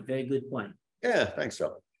 Good point. Very good point. Yeah, thanks,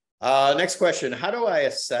 Joe. Next question. How do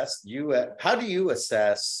you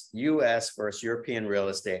assess US versus European real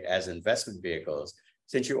estate as investment vehicles,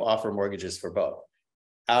 since you offer mortgages for both?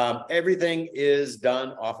 Everything is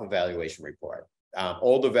done off a valuation report.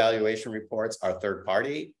 All the valuation reports are third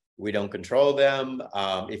party. We don't control them.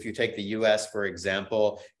 If you take the US, for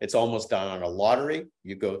example, it's almost done on a lottery.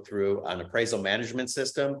 You go through an appraisal management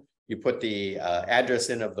system. You put the address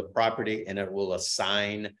in of the property, and it will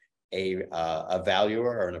assign a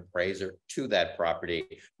valuer or an appraiser to that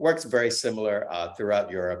property. Works very similar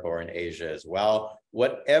throughout Europe or in Asia as well.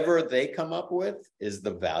 Whatever they come up with is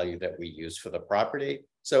the value that we use for the property.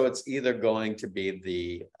 So it's either going to be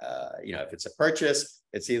the, if it's a purchase,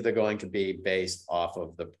 it's either going to be based off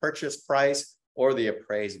of the purchase price or the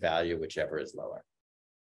appraised value, whichever is lower.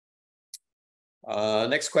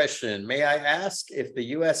 Next question. May I ask if the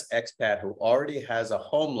US expat who already has a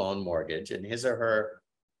home loan mortgage in his or her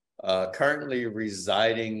currently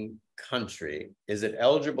residing country, is it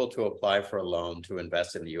eligible to apply for a loan to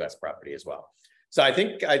invest in the US property as well? So I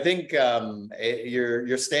think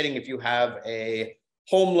you're stating if you have a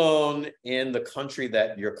home loan in the country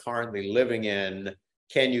that you're currently living in,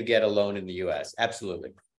 can you get a loan in the US?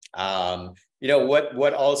 Absolutely.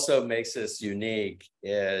 What also makes this unique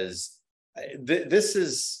is this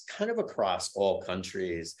is kind of across all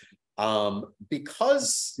countries.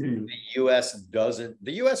 Because the US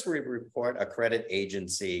will report a credit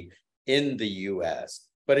agency in the US,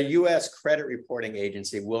 but a US credit reporting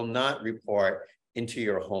agency will not report into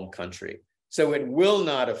your home country. So it will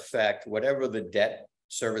not affect whatever the debt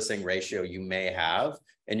servicing ratio you may have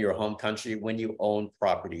in your home country when you own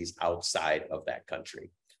properties outside of that country.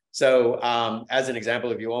 So as an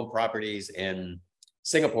example, if you own properties in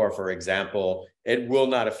Singapore, for example, it will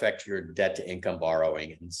not affect your debt to income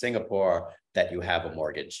borrowing in Singapore that you have a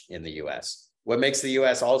mortgage in the US. What makes the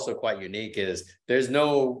US also quite unique is there's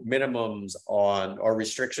no minimums on or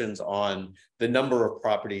restrictions on the number of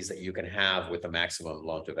properties that you can have with the maximum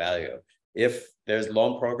loan to value. If there's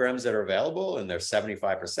loan programs that are available and they're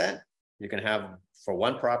 75%, you can have for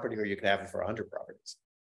one property or you can have it for 100 properties.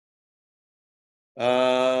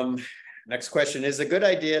 Next question, is it a good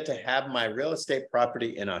idea to have my real estate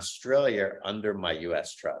property in Australia under my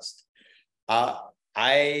US trust? Joe,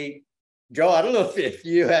 I don't know if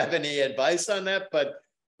you have any advice on that, but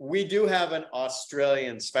we do have an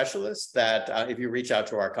Australian specialist that if you reach out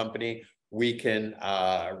to our company, we can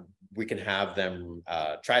have them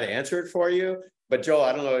try to answer it for you. But Joe,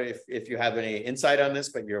 I don't know if you have any insight on this,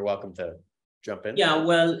 but you're welcome to jump in. Yeah,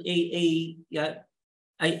 well,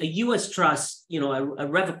 a U.S. trust, a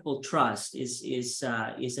revocable trust is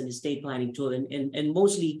an estate planning tool, and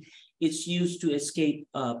mostly it's used to escape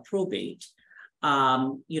probate.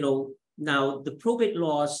 Now the probate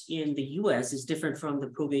laws in the U.S. is different from the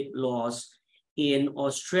probate laws in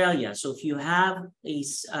Australia. So if you have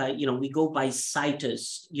we go by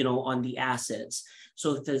situs, on the assets.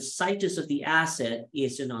 So if the situs of the asset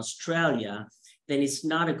is in Australia, then it's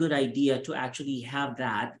not a good idea to actually have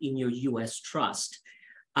that in your U.S. trust.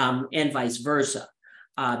 And vice versa,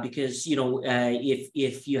 because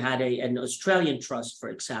if you had an Australian trust, for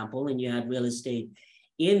example, and you had real estate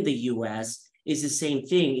in the U.S., it's the same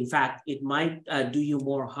thing. In fact, it might do you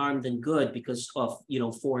more harm than good because of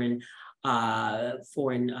foreign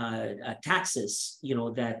taxes,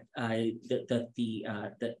 that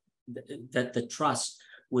the trust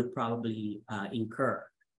would probably incur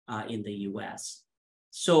in the U.S.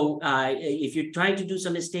 So if you're trying to do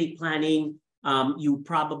some estate planning, you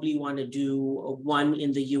probably want to do one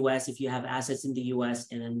in the U.S. if you have assets in the U.S.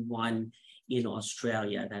 and then one in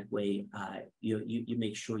Australia. That way, you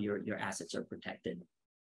make sure your assets are protected.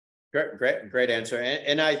 Great answer.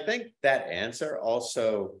 And I think that answer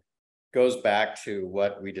also goes back to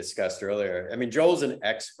what we discussed earlier. I mean, Joel's an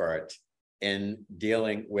expert in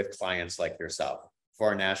dealing with clients like yourself,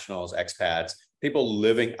 foreign nationals, expats, people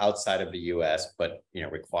living outside of the U.S., but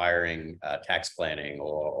requiring tax planning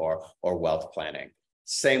or wealth planning.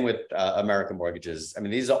 Same with American mortgages. I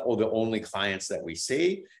mean, these are all the only clients that we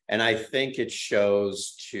see, and I think it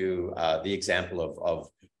shows to the example of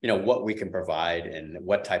what we can provide and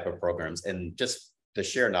what type of programs, and just the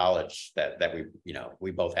sheer knowledge that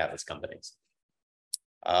we both have as companies.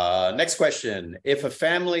 Next question: if a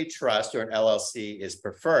family trust or an LLC is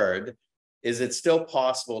preferred, is it still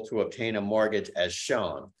possible to obtain a mortgage as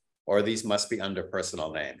shown, or these must be under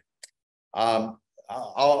personal name?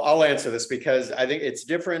 I'll answer this because I think it's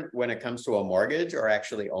different when it comes to a mortgage or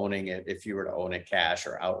actually owning it if you were to own it cash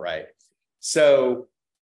or outright. So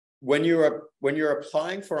when you're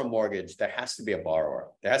applying for a mortgage, there has to be a borrower.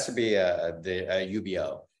 There has to be a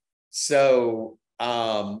UBO. So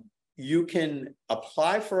you can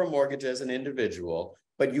apply for a mortgage as an individual,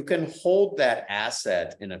 but you can hold that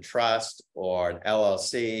asset in a trust or an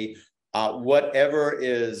LLC, whatever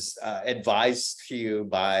is advised to you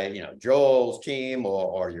by Joel's team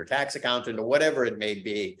or your tax accountant or whatever it may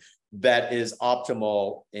be that is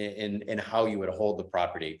optimal in how you would hold the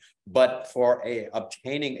property. But for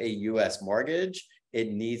obtaining a U.S. mortgage,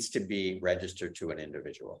 it needs to be registered to an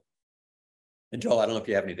individual. And Joel, I don't know if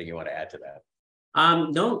you have anything you want to add to that.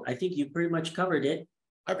 No, I think you pretty much covered it.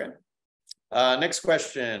 Okay. Next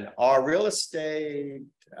question. Are real estate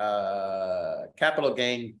capital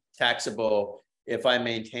gain taxable if I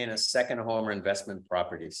maintain a second home or investment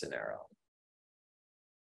property scenario?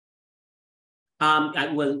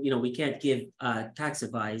 Well, we can't give tax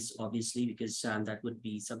advice, obviously, because that would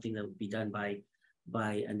be something that would be done by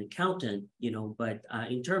an accountant, but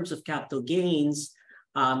in terms of capital gains,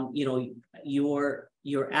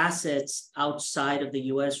 your assets outside of the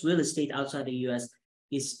U.S., real estate outside the U.S.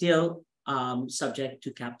 is still subject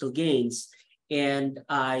to capital gains. And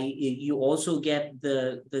you also get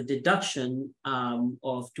the deduction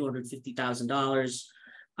of $250,000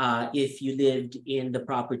 if you lived in the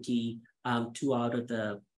property 2 out of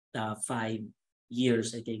the 5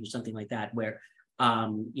 years, I think, or something like that, where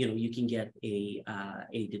you can get a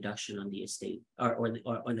deduction on the estate or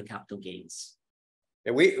on the capital gains.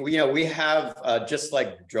 Yeah, we have just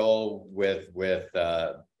like Joel with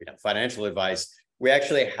financial advice, we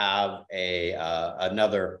actually have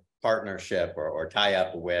another partnership or tie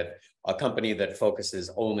up with a company that focuses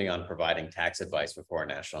only on providing tax advice for foreign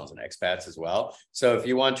nationals and expats as well. So if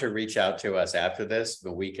you want to reach out to us after this,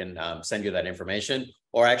 we can send you that information.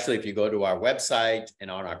 Or actually, if you go to our website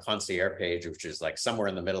and on our concierge page, which is like somewhere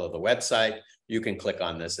in the middle of the website, you can click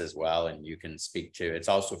on this as well, and you can speak to. It's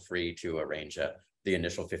also free to arrange the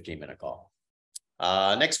initial 15-minute call.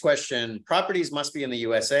 Next question: properties must be in the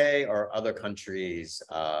USA or other countries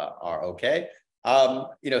are okay?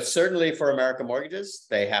 Certainly for American mortgages,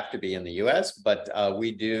 they have to be in the US, but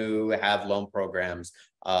we do have loan programs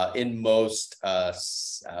in most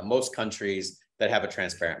countries that have a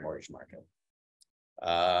transparent mortgage market.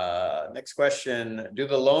 Next question: do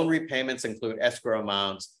the loan repayments include escrow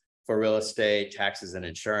amounts for real estate, taxes, and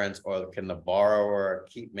insurance, or can the borrower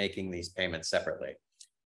keep making these payments separately?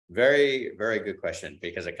 Very, very good question,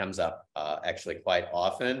 because it comes up actually quite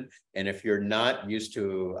often. And if you're not used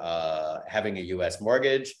to having a U.S.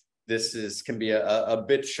 mortgage, this can be a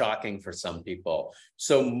bit shocking for some people.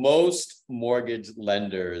 So most mortgage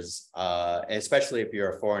lenders, especially if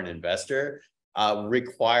you're a foreign investor,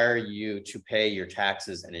 require you to pay your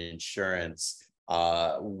taxes and insurance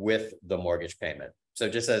with the mortgage payment. So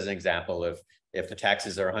just as an example, if the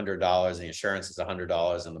taxes are $100 and the insurance is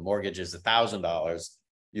 $100 and the mortgage is $1,000,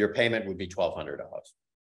 your payment would be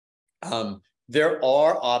 $1,200. There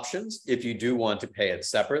are options if you do want to pay it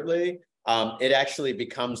separately. It actually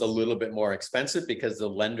becomes a little bit more expensive because the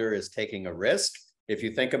lender is taking a risk. If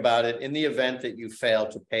you think about it, in the event that you fail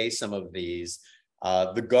to pay some of these,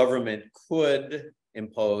 the government could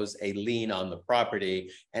impose a lien on the property,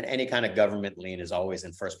 and any kind of government lien is always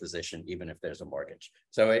in first position, even if there's a mortgage.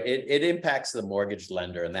 So it impacts the mortgage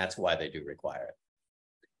lender, and that's why they do require it.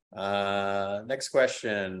 Next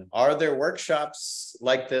question: are there workshops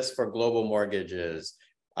like this for global mortgages?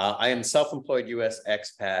 I am self-employed U.S.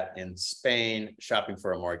 expat in Spain shopping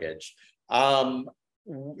for a mortgage.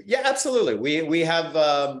 Yeah, absolutely. We have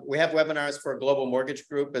webinars for a global mortgage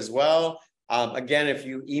group as well. Again, if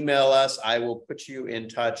you email us, I will put you in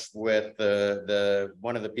touch with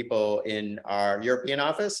one of the people in our European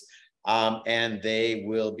office, and they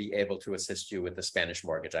will be able to assist you with the Spanish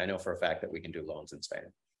mortgage. I know for a fact that we can do loans in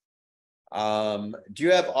Spain. Do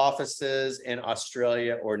you have offices in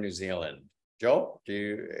Australia or New Zealand? Joel,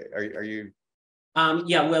 are you?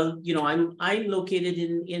 Yeah, well, I'm located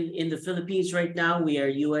in the Philippines right now. We are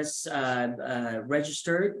U.S.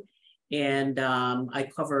 registered, and I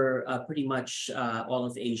cover pretty much all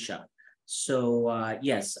of Asia. So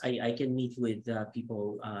yes, I can meet with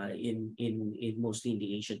people in mostly in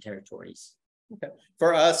the Asian territories. Okay.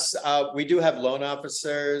 For us, we do have loan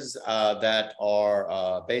officers that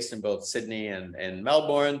are based in both Sydney and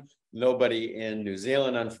Melbourne. Nobody in New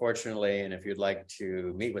Zealand, unfortunately. And if you'd like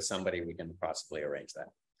to meet with somebody, we can possibly arrange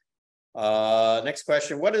that. Next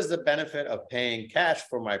question: what is the benefit of paying cash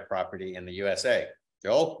for my property in the USA?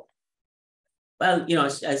 Joel? Well,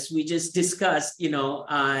 as we just discussed,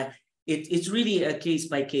 it's really a case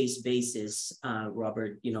by case basis,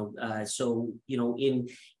 Robert. So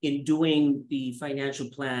in doing the financial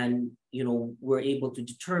plan, we're able to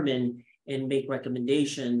determine and make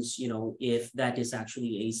recommendations, if that is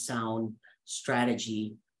actually a sound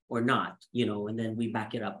strategy or not, and then we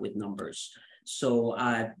back it up with numbers. So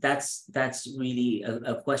that's really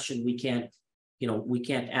a question we can't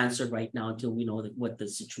answer right now until we know what the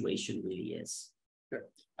situation really is. Sure.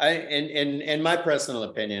 In my personal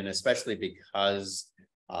opinion, especially because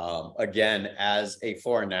again, as a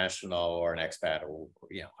foreign national or an expat, or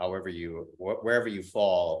wherever you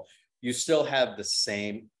fall, you still have the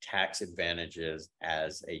same tax advantages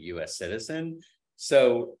as a U.S. citizen.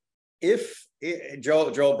 So if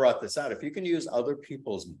Joel brought this out, if you can use other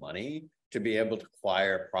people's money to be able to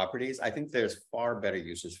acquire properties, I think there's far better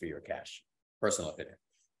uses for your cash. Personal opinion.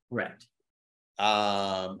 Correct.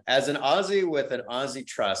 As an Aussie with an Aussie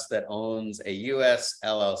trust that owns a U.S.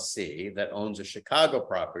 LLC that owns a Chicago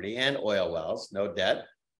property and oil wells, no debt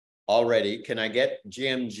already, can I get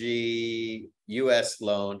GMG U.S.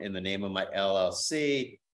 loan in the name of my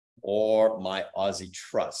LLC or my Aussie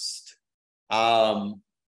trust?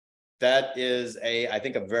 That is I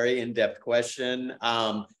think a very in-depth question.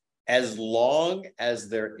 As long as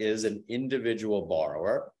there is an individual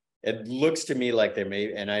borrower, it looks to me like there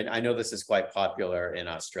may, and I know this is quite popular in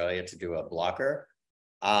Australia to do a blocker.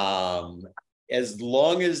 As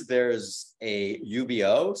long as there's a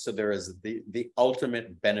UBO, so there is the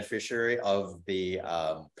ultimate beneficiary of the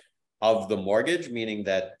mortgage, meaning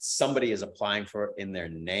that somebody is applying for it in their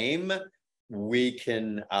name, we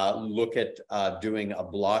can look at doing a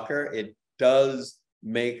blocker. It does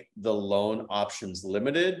make the loan options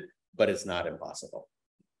limited, but it's not impossible.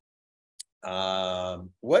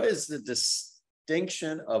 What is the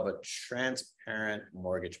distinction of a transparent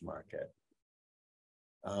mortgage market?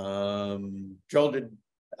 Joel,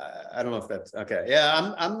 I don't know if that's okay.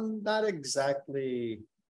 Yeah, I'm not exactly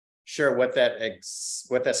sure what that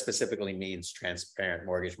specifically means, transparent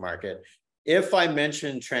mortgage market. If I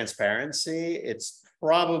mention transparency, it's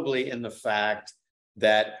probably in the fact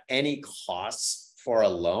that any costs for a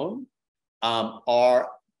loan are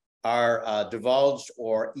divulged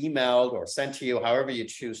or emailed or sent to you, however you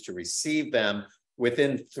choose to receive them,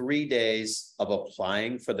 within 3 days of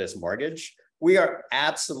applying for this mortgage. We are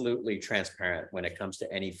absolutely transparent when it comes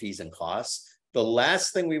to any fees and costs. The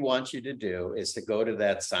last thing we want you to do is to go to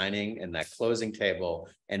that signing and that closing table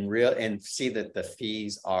and see that the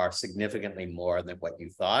fees are significantly more than what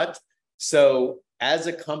you thought. So as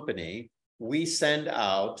a company, we send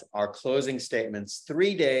out our closing statements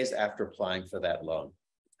 3 days after applying for that loan.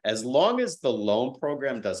 As long as the loan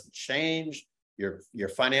program doesn't change, your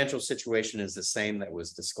financial situation is the same that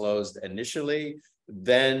was disclosed initially,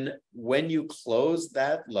 then when you close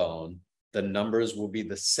that loan, the numbers will be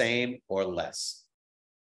the same or less.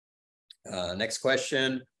 Next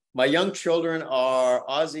question. My young children are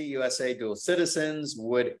Aussie, USA dual citizens.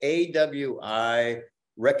 Would AWI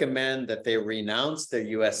recommend that they renounce their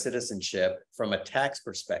US citizenship from a tax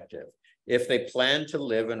perspective if they plan to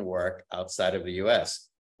live and work outside of the US?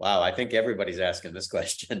 Wow, I think everybody's asking this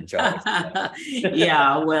question, John.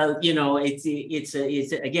 Yeah, well, it's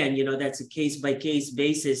again, that's a case by case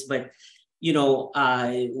basis, but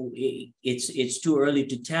it's too early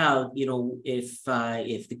to tell, if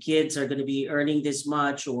the kids are going to be earning this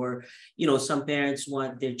much, or some parents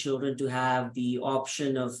want their children to have the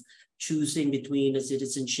option of choosing between a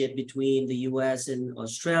citizenship between the U.S. and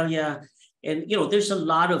Australia. And, there's a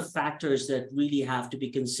lot of factors that really have to be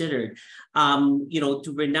considered.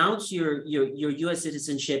 To renounce your U.S.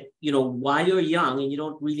 citizenship, while you're young and you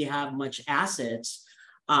don't really have much assets,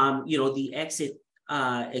 the exit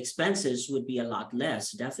expenses would be a lot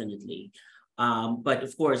less, definitely. But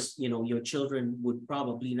of course, your children would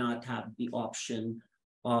probably not have the option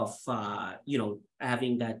of,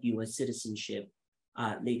 having that U.S. citizenship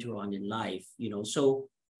later on in life, so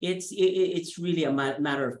it's really a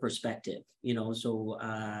matter of perspective, so,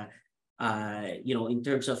 in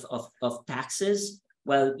terms of taxes,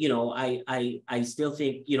 well, I still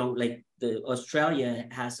think, like the Australia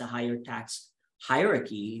has a higher tax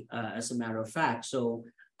hierarchy, as a matter of fact. So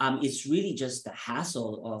it's really just the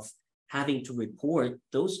hassle of having to report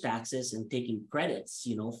those taxes and taking credits,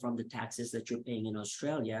 from the taxes that you're paying in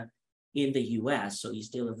Australia in the US. So you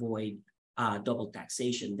still avoid double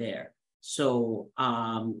taxation there. So,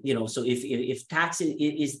 so if tax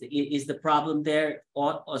is the problem there,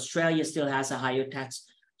 Australia still has a higher tax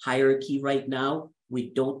hierarchy right now.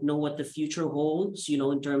 We don't know what the future holds,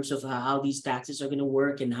 in terms of how these taxes are going to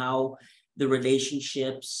work and how the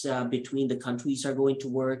relationships between the countries are going to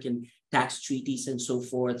work and tax treaties and so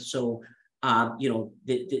forth. So,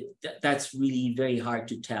 that's really very hard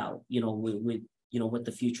to tell, with what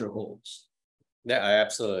the future holds. Yeah, I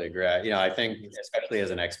absolutely agree. I think, especially as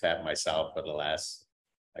an expat myself for the last,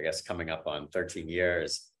 I guess, coming up on 13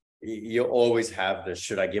 years, you always have this,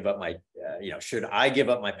 should I give up my, should I give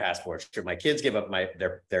up my passport? Should my kids give up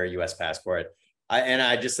their US passport?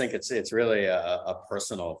 I just think it's really a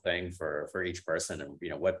personal thing for each person,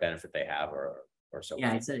 and what benefit they have or so.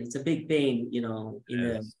 Yeah, it's a big pain, in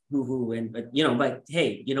the woo-hoo, but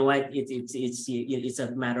hey, you know what? It's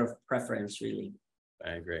a matter of preference, really.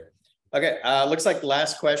 I agree. Okay, looks like the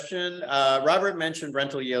last question. Robert mentioned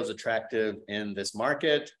rental yields attractive in this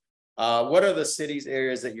market. What are the cities,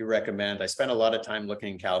 areas that you recommend? I spent a lot of time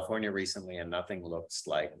looking in California recently, and nothing looks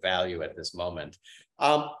like value at this moment.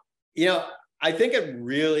 I think it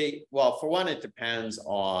really, well, for one, it depends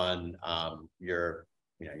on your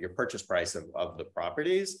purchase price of the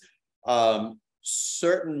properties.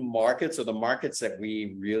 Certain markets, or the markets that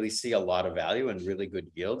we really see a lot of value and really good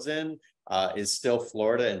yields in, is still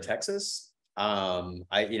Florida and Texas.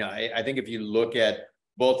 I think if you look at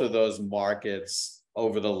both of those markets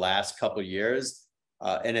over the last couple of years,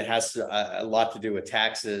 and it has a lot to do with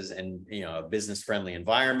taxes and a business-friendly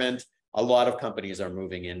environment. A lot of companies are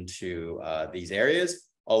moving into these areas.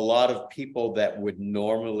 A lot of people that would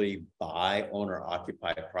normally buy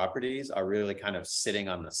owner-occupied properties are really kind of sitting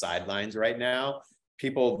on the sidelines right now.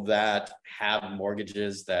 People that have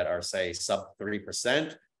mortgages that are, say, sub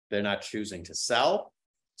 3%, they're not choosing to sell.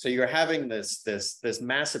 So you're having this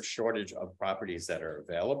massive shortage of properties that are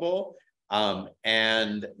available,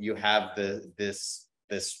 and you have this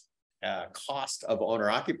cost of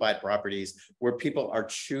owner-occupied properties where people are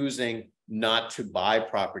choosing not to buy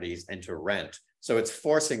properties and to rent. So it's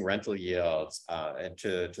forcing rental yields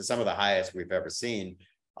to some of the highest we've ever seen.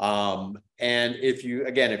 And if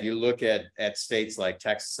you look at states like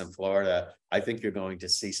Texas and Florida, I think you're going to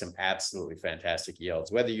see some absolutely fantastic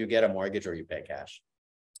yields, whether you get a mortgage or you pay cash.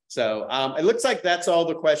 So it looks like that's all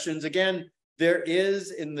the questions. Again, there is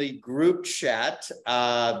in the group chat,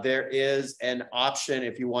 there is an option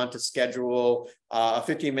if you want to schedule a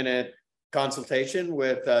 15-minute consultation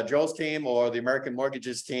with Joel's team or the American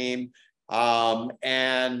Mortgages team. Any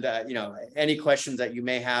questions that you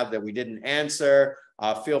may have that we didn't answer,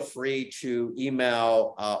 feel free to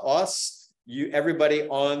email us. Everybody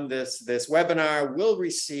on this webinar will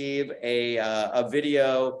receive a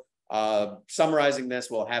video summarizing this.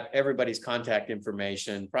 We'll have everybody's contact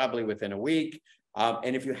information probably within a week.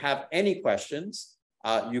 And if you have any questions,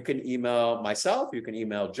 you can email myself, you can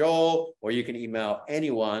email Joel, or you can email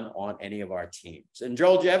anyone on any of our teams. And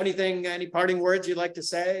Joel, do you have any parting words you'd like to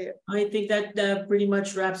say? I think that pretty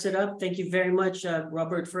much wraps it up. Thank you very much,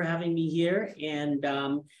 Robert, for having me here. And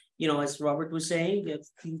as Robert was saying,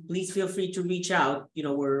 please feel free to reach out.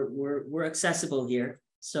 We're accessible here.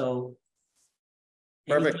 So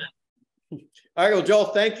perfect. All right, well, Joel,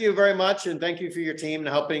 thank you very much, and thank you for your team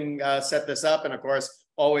helping set this up. And of course,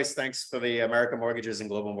 always thanks for the American Mortgages and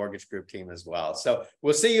Global Mortgage Group team as well. So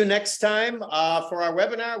we'll see you next time for our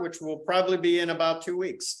webinar, which will probably be in about 2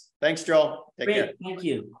 weeks. Thanks, Joel. Take care. Thank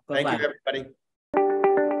you. Bye-bye. Thank you, everybody.